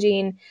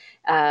changing,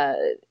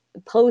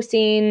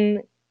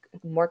 posting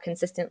more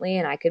consistently,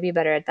 and I could be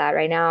better at that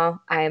right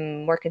now.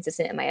 I'm more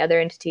consistent in my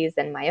other entities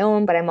than my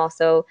own, but I'm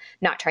also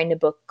not trying to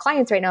book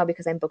clients right now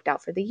because I'm booked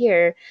out for the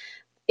year.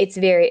 It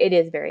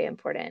is very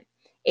important.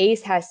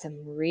 Ace has some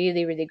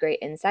really, really great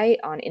insight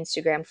on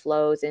Instagram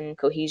flows and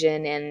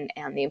cohesion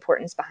and the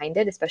importance behind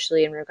it,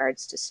 especially in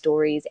regards to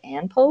stories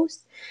and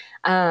posts.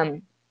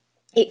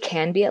 It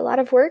can be a lot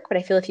of work, but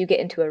I feel if you get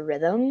into a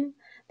rhythm,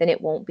 then it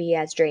won't be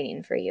as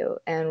draining for you.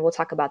 And we'll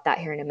talk about that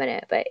here in a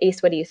minute. But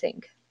Ace, what do you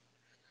think?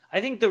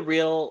 I think the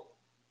real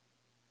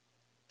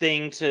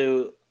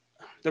answer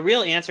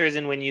is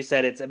in when you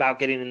said it's about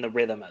getting in the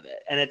rhythm of it.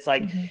 And it's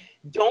like,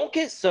 don't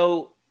get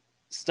so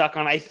stuck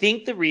on. I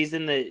think the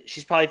reason that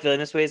she's probably feeling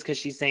this way is because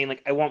she's saying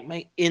like, I want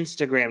my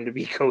Instagram to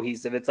be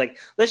cohesive. It's like,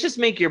 let's just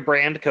make your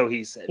brand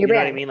cohesive. Your You know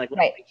what I brand, mean? Like, let's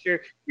right? make sure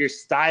your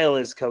style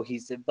is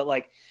cohesive. But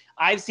like,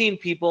 I've seen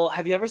people.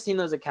 Have you ever seen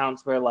those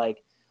accounts where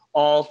like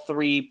all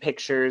three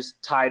pictures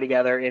tie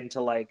together into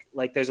like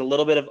there's a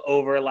little bit of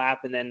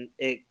overlap and then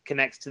it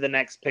connects to the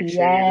next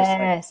picture and you're just like,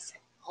 Yes.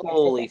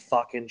 holy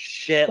fucking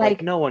shit. Like,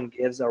 Like no one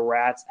gives a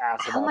rat's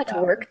ass how about much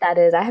that. work that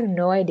is. I have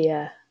no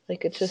idea.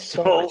 Like it's just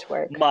so much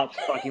work. Much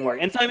fucking work.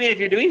 And so, I mean, if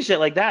you're doing shit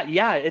like that,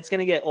 yeah, it's going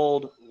to get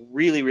old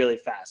really, really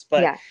fast.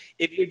 But Yeah.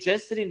 if you're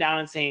just sitting down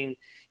and saying,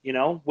 you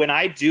know, when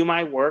I do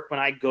my work, when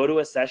I go to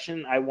a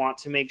session, I want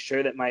to make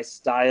sure that my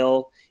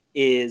style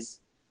is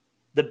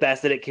the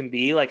best that it can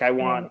be. Like, I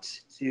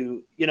want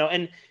to, you know,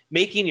 and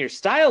making your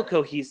style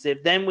cohesive.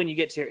 Then when you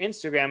get to your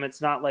Instagram,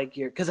 it's not like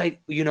because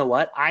you know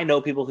what? I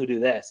know people who do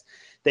this.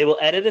 They will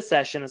edit a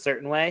session a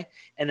certain way,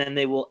 and then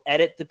they will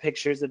edit the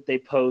pictures that they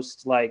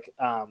post, like,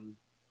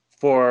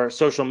 for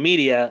social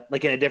media,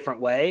 like in a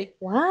different way,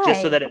 Why?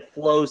 just so that it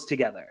flows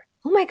together.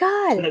 Oh my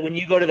God. So that when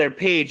you go to their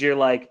page, you're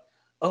like,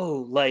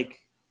 oh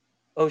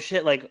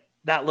shit, like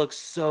that looks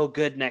so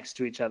good next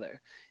to each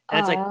other. And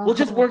it's like, we'll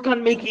just work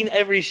on making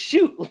every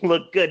shoot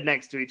look good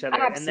next to each other.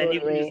 Absolutely. And then you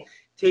can just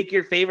take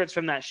your favorites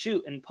from that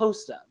shoot and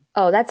post them.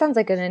 Oh, that sounds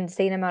like an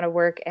insane amount of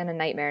work and a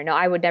nightmare. No,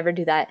 I would never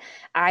do that.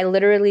 I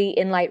literally,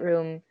 in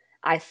Lightroom,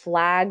 I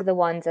flag the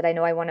ones that I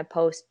know I want to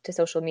post to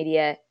social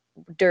media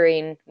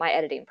during my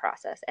editing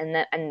process,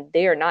 and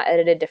they are not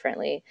edited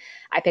differently.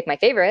 I pick my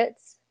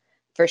favorites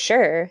for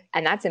sure,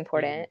 and that's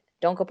important.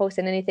 Don't go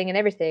posting anything and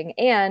everything.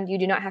 And you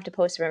do not have to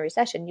post from every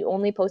session. You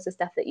only post the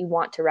stuff that you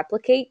want to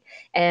replicate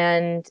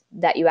and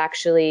that you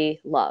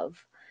actually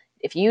love.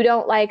 If you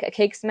don't like a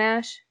cake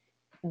smash,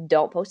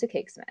 don't post a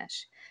cake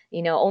smash.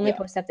 You know, only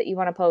post stuff that you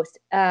want to post.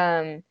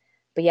 But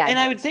yeah, and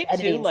I would say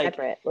too, like,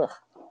 separate. Ugh.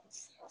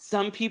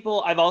 Some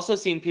people, I've also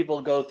seen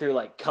people go through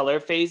like color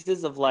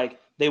phases of like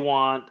they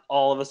want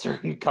all of a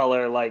certain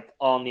color like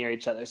all near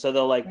each other. So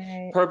they'll like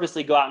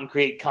purposely go out and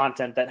create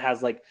content that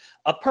has like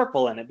a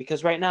purple in it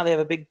because right now they have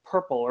a big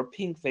purple or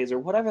pink phase or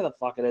whatever the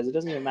fuck it is. It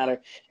doesn't even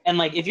matter. And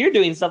like if you're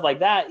doing stuff like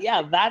that,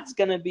 yeah, that's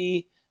going to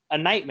be a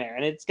nightmare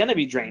and it's going to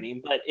be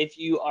draining. But if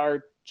you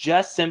are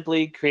just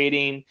simply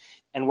creating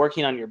and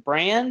working on your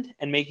brand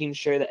and making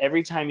sure that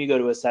every time you go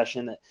to a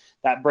session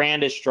that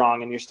brand is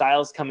strong and your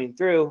style is coming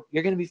through,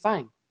 you're going to be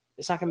fine.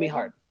 It's not going to be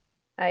hard.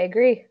 I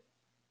agree.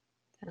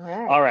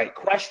 All right.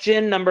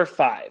 Question number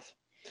 5.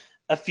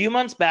 A few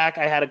months back,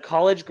 I had a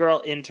college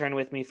girl intern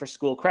with me for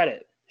school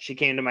credit. She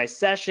came to my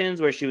sessions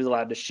where she was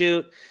allowed to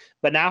shoot,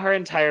 but now her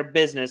entire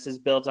business is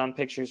built on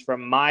pictures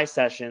from my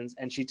sessions,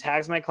 and she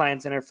tags my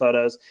clients in her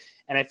photos,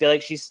 and I feel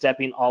like she's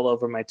stepping all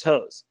over my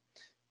toes.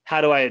 How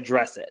do I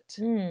address it?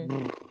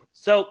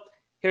 So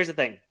here's the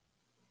thing.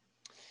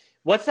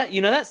 What's that?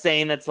 You know that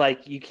saying that's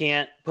like you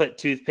can't put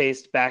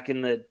toothpaste back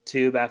in the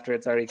tube after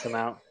it's already come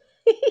out?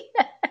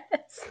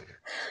 Yes.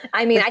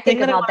 I mean, I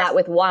think about that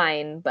with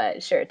wine,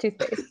 but sure,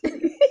 toothpaste.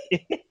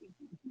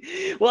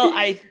 Well,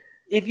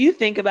 if you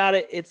think about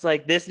it, it's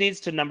like this needs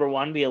to, number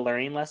one, be a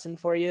learning lesson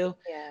for you.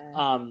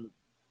 Yeah.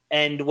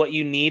 And what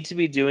you need to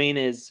be doing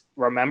is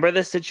remember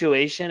the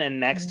situation, and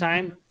next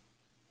time,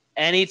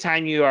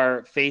 anytime you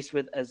are faced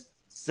with a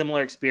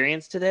similar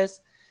experience to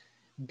this,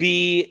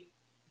 be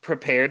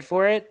prepared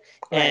for it.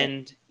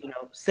 And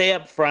say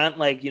up front,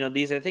 like,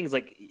 these are things,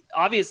 like,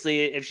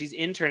 obviously if she's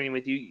interning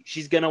with you,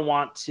 she's going to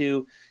want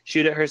to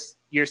shoot at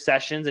your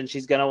sessions, and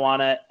she's going to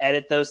want to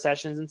edit those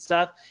sessions and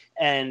stuff.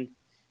 And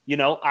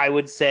I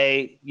would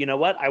say, you know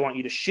what, I want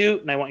you to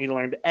shoot, and I want you to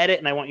learn to edit,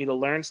 and I want you to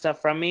learn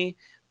stuff from me,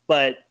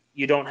 but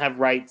you don't have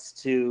rights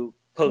to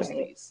post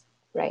these.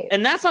 Right.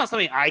 And that's not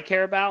something I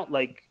care about.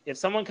 Like, if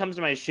someone comes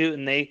to my shoot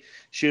and they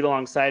shoot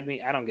alongside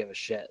me, I don't give a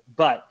shit.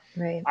 But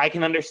I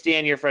can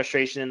understand your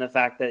frustration in the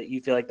fact that you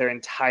feel like their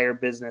entire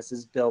business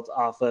is built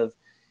off of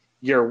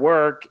your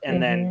work.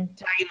 And then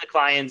tagging the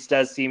clients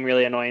does seem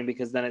really annoying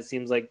because then it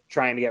seems like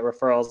trying to get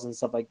referrals and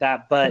stuff like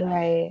that. But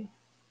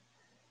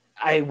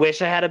I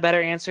wish I had a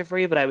better answer for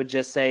you, but I would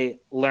just say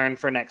learn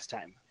for next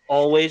time.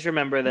 Always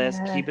remember this.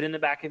 Keep it in the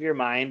back of your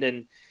mind,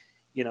 and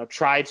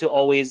try to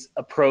always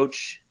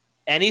approach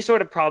any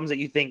sort of problems that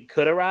you think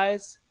could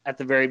arise at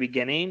the very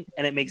beginning,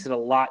 and it makes it a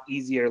lot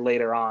easier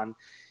later on,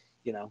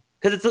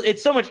 because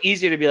it's so much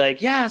easier to be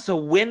like, yeah, so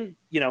when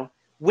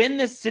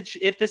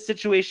if this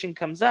situation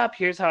comes up,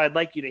 here's how I'd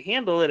like you to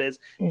handle it is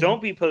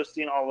don't be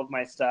posting all of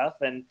my stuff,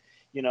 and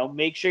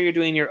make sure you're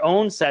doing your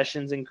own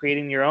sessions and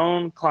creating your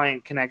own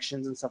client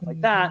connections and stuff like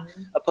that,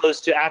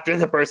 opposed to after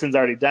the person's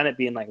already done it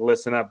being like,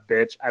 listen up,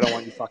 bitch, I don't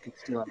want you fucking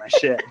stealing my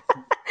shit.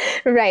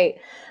 Right.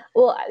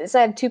 Well, so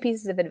I have 2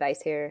 pieces of advice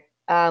here.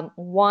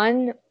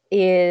 One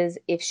is,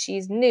 if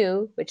she's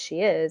new, which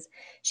she is,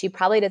 she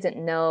probably doesn't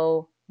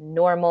know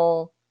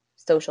normal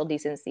social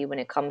decency when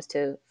it comes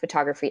to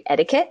photography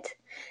etiquette.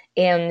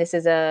 And this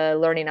is a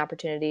learning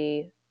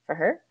opportunity for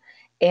her.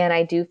 And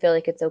I do feel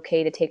like it's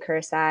okay to take her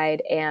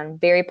aside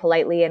and very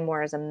politely and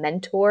more as a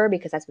mentor,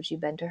 because that's what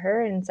you've been to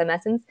her in some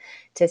essence,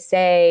 to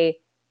say,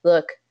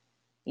 look,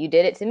 You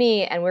did it to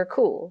me and we're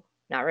cool.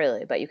 Not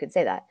really, but you could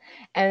say that.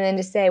 And then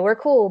to say, we're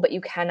cool, but you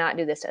cannot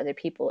do this to other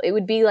people. It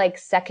would be like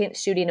second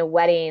shooting a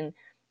wedding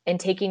and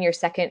taking your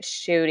second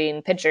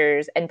shooting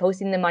pictures and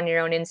posting them on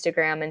your own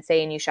Instagram and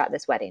saying you shot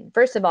this wedding.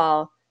 First of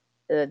all,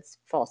 it's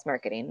false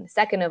marketing.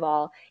 Second of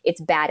all,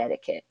 it's bad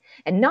etiquette.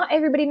 And not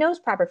everybody knows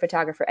proper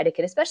photographer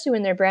etiquette, especially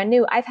when they're brand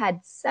new. I've had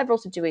several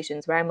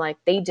situations where I'm like,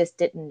 they just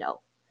didn't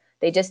know.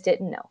 They just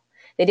didn't know.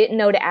 They didn't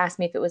know to ask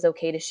me if it was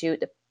okay to shoot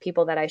the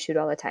people that I shoot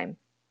all the time.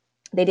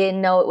 They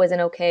didn't know it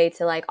wasn't okay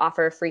to like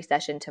offer a free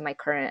session to my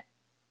current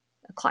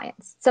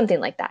clients, something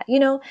like that, you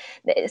know.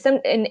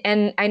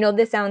 And I know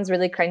this sounds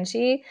really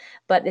crunchy,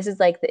 but this is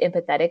like the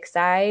empathetic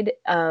side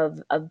of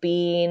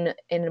being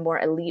in a more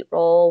elite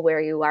role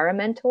where you are a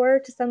mentor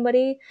to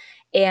somebody,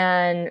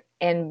 and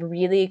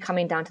really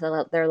coming down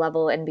to their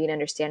level and being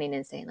understanding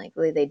and saying like,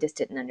 really, they just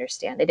didn't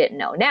understand, they didn't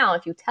know. Now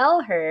if you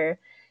tell her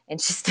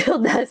and she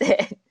still does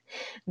it,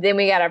 then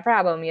we got a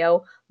problem,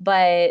 yo.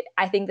 But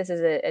I think this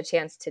is a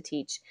chance to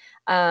teach.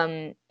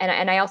 And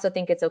I also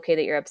think it's okay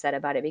that you're upset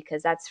about it,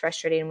 because that's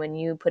frustrating when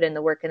you put in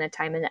the work and the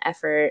time and the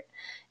effort,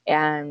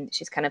 and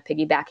she's kind of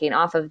piggybacking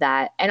off of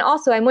that. And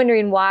also, I'm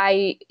wondering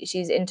why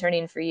she's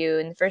interning for you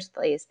in the first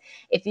place.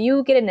 If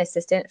you get an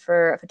assistant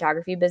for a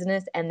photography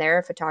business and they're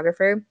a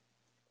photographer,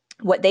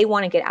 what they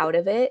want to get out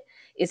of it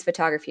is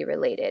photography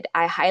related.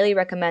 I highly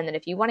recommend that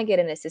if you want to get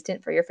an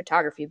assistant for your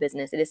photography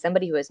business, it is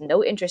somebody who has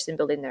no interest in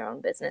building their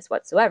own business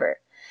whatsoever.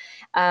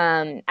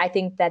 I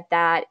think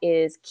that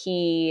is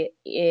key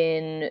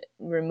in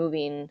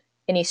removing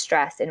any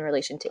stress in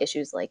relation to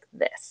issues like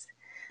this.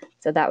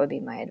 So that would be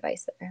my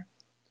advice there.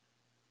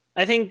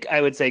 I think I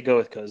would say go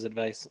with Co's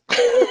advice.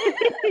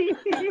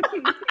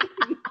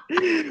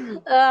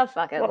 Oh,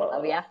 fuck, I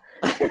love ya.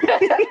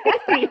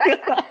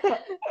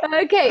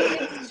 Okay,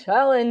 it's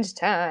challenge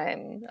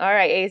time. All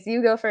right, Ace,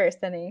 you go first,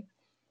 honey.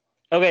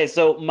 Okay,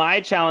 so my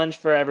challenge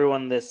for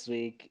everyone this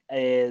week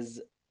is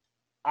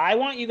I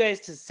want you guys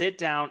to sit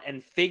down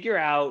and figure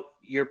out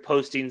your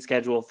posting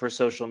schedule for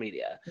social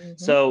media. Mm-hmm.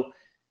 So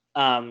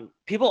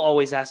people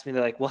always ask me,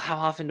 they're like, well, how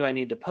often do I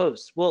need to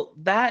post? Well,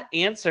 that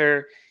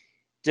answer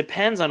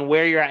depends on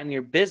where you're at in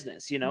your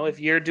business. You know, if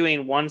you're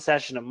doing one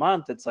session a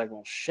month, it's like,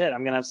 well, shit, I'm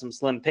going to have some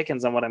slim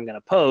pickings on what I'm going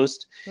to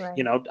post. Right.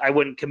 You know, I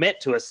wouldn't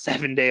commit to a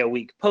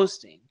 7-day-a-week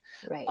posting.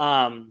 Right.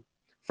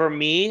 For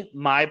me,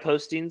 my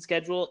posting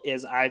schedule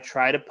is I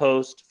try to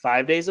post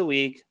 5 days a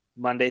week,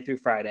 Monday through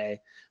Friday.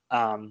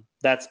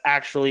 That's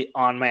actually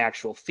on my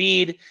actual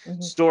feed.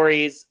 Mm-hmm.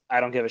 Stories, I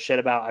don't give a shit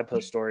about. I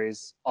post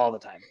stories all the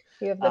time.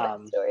 You have the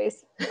best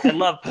stories. I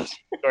love posting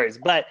stories,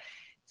 but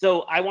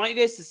so I want you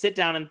guys to sit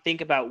down and think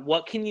about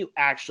what can you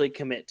actually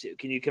commit to.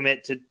 Can you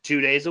commit to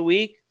 2 days a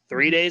week,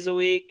 3 days a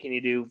week? Can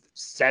you do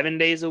 7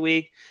 days a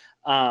week?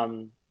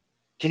 Can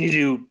you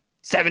do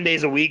 7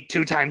 days a week,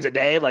 2 times a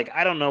day? Like,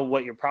 I don't know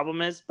what your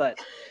problem is, but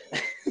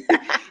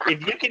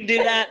if you can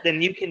do that,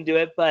 then you can do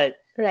it. But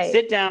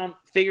sit down,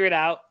 figure it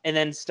out, and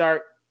then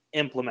start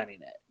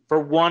implementing it for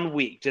 1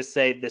 week. Just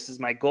say, this is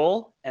my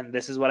goal and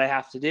this is what I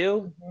have to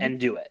do, and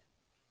do it.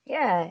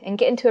 Yeah, and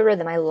get into a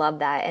rhythm. I love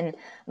that. And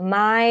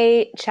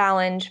my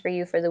challenge for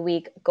you for the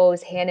week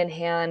goes hand in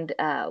hand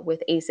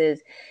with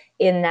Aces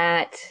in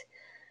that,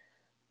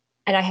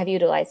 and I have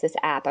utilized this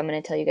app. I'm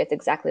going to tell you guys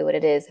exactly what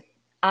it is.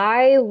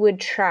 I would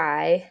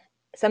try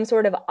some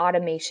sort of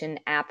automation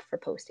app for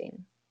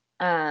posting.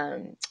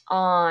 On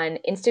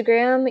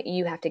Instagram,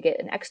 you have to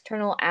get an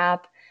external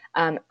app.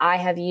 I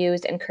have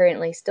used and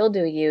currently still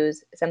do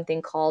use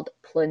something called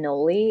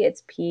Planoly.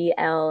 It's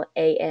Planoly.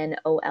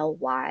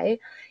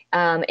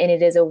 And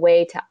it is a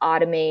way to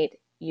automate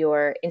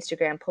your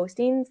Instagram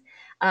postings.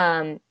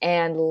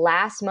 And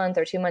last month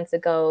or 2 months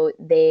ago,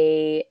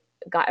 they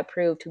got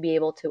approved to be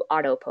able to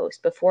auto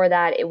post. Before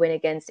that, it went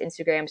against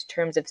Instagram's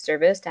terms of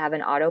service to have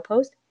an auto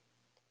post.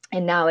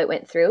 And now it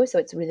went through. So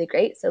it's really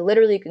great. So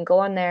literally you can go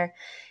on there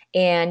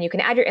and you can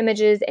add your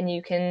images and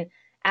you can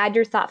add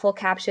your thoughtful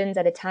captions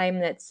at a time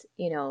that's,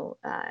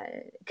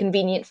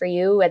 convenient for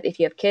you. If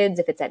you have kids,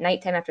 if it's at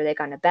nighttime after they've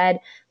gone to bed,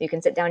 you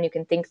can sit down, you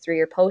can think through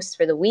your posts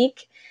for the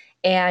week,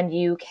 and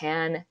you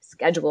can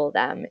schedule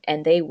them,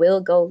 and they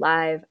will go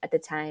live at the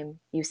time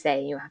you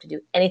say. You don't have to do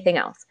anything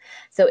else.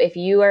 So if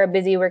you are a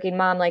busy working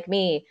mom like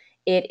me,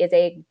 it is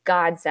a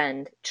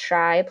godsend.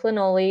 Try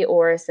Planoly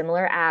or a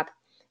similar app.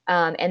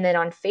 And then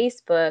on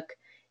Facebook,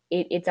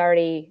 it's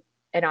already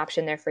an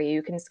option there for you.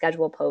 You can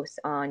schedule posts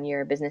on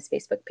your business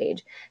Facebook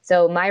page.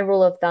 So my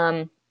rule of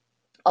thumb,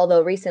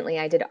 although recently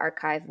I did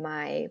archive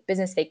my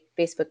business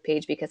Facebook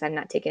page because I'm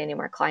not taking any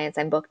more clients,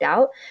 I'm booked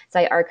out. So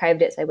I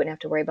archived it so I wouldn't have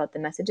to worry about the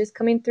messages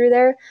coming through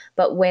there.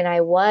 But when I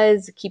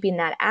was keeping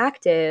that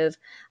active,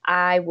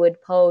 I would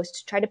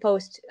try to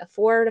post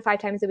 4 to 5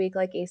 times a week,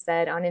 like Ace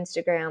said, on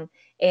Instagram.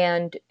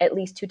 and at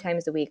least 2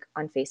 times a week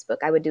on Facebook.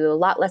 I would do a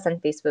lot less on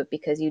Facebook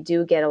because you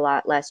do get a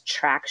lot less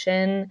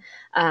traction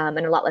and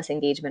a lot less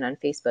engagement on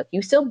Facebook.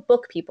 You still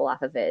book people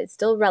off of it. It's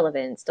still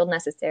relevant, still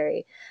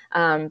necessary.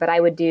 But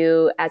I would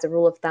do, as a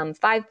rule of thumb,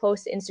 5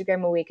 posts to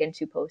Instagram a week and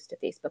 2 posts to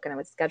Facebook, and I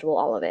would schedule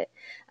all of it.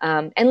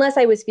 Unless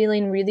I was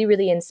feeling really,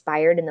 really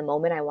inspired in the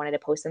moment, I wanted to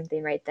post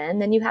something right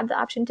then you have the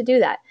option to do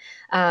that.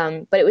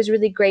 But it was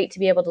really great to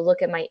be able to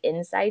look at my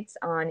insights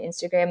on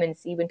Instagram and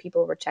see when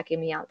people were checking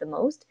me out the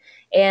most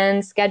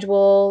and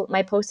schedule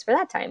my posts for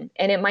that time.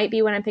 And it might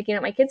be when I'm picking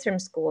up my kids from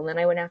school, and then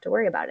I wouldn't have to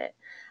worry about it.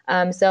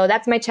 So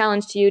that's my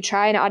challenge to you.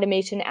 Try an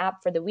automation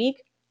app for the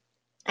week.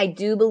 I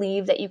do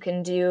believe that you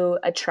can do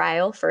a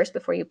trial first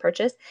before you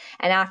purchase.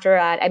 And after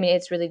that, I mean,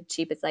 it's really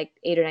cheap. It's like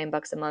 $8 or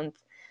 $9 a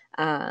month.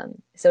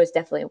 So it's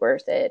definitely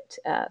worth it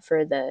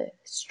for the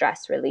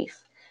stress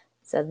relief.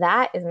 So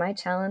that is my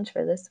challenge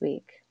for this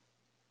week.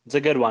 It's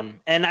a good one.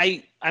 And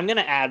I'm going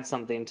to add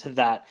something to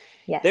that.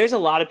 Yes. There's a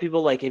lot of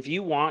people, like, if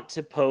you want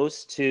to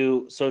post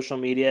to social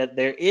media,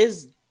 there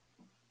is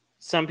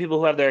some people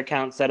who have their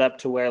account set up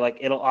to where, like,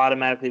 it'll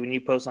automatically, when you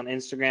post on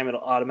Instagram,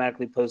 it'll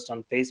automatically post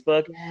on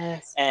Facebook.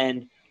 Yes.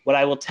 And what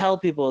I will tell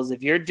people is,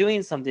 if you're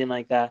doing something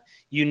like that,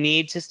 you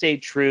need to stay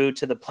true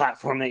to the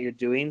platform that you're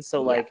doing.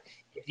 So, like,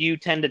 if you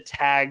tend to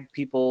tag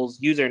people's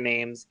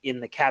usernames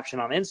in the caption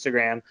on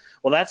Instagram,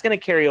 well, that's going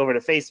to carry over to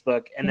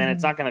Facebook, and then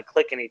it's not going to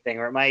click anything,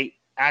 or it might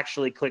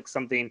actually click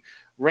something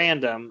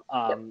random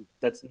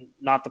that's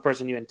not the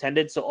person you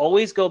intended. So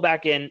always go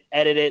back in,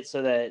 edit it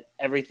so that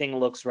everything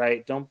looks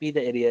right. Don't be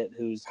the idiot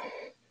who's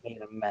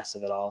made a mess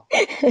of it all.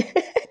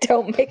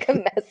 Don't make a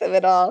mess of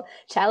it all.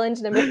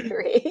 Challenge number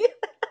 3.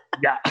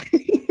 Yeah.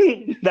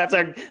 That's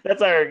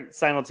our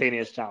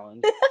simultaneous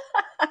challenge.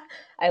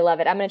 I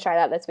love it. I'm going to try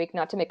that this week,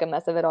 not to make a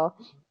mess of it all.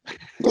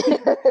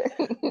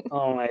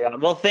 Oh my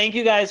God. Well, thank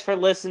you guys for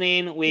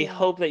listening. We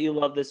hope that you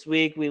love this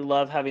week. We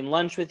love having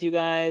lunch with you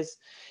guys.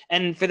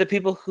 And for the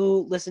people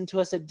who listen to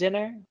us at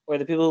dinner, or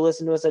the people who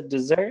listen to us at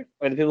dessert,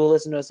 or the people who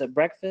listen to us at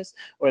breakfast,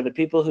 or the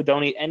people who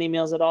don't eat any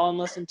meals at all and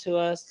listen to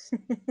us,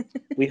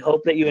 we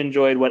hope that you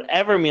enjoyed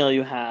whatever meal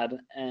you had,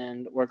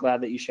 and we're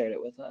glad that you shared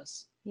it with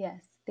us.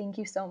 Yes. Thank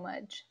you so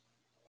much.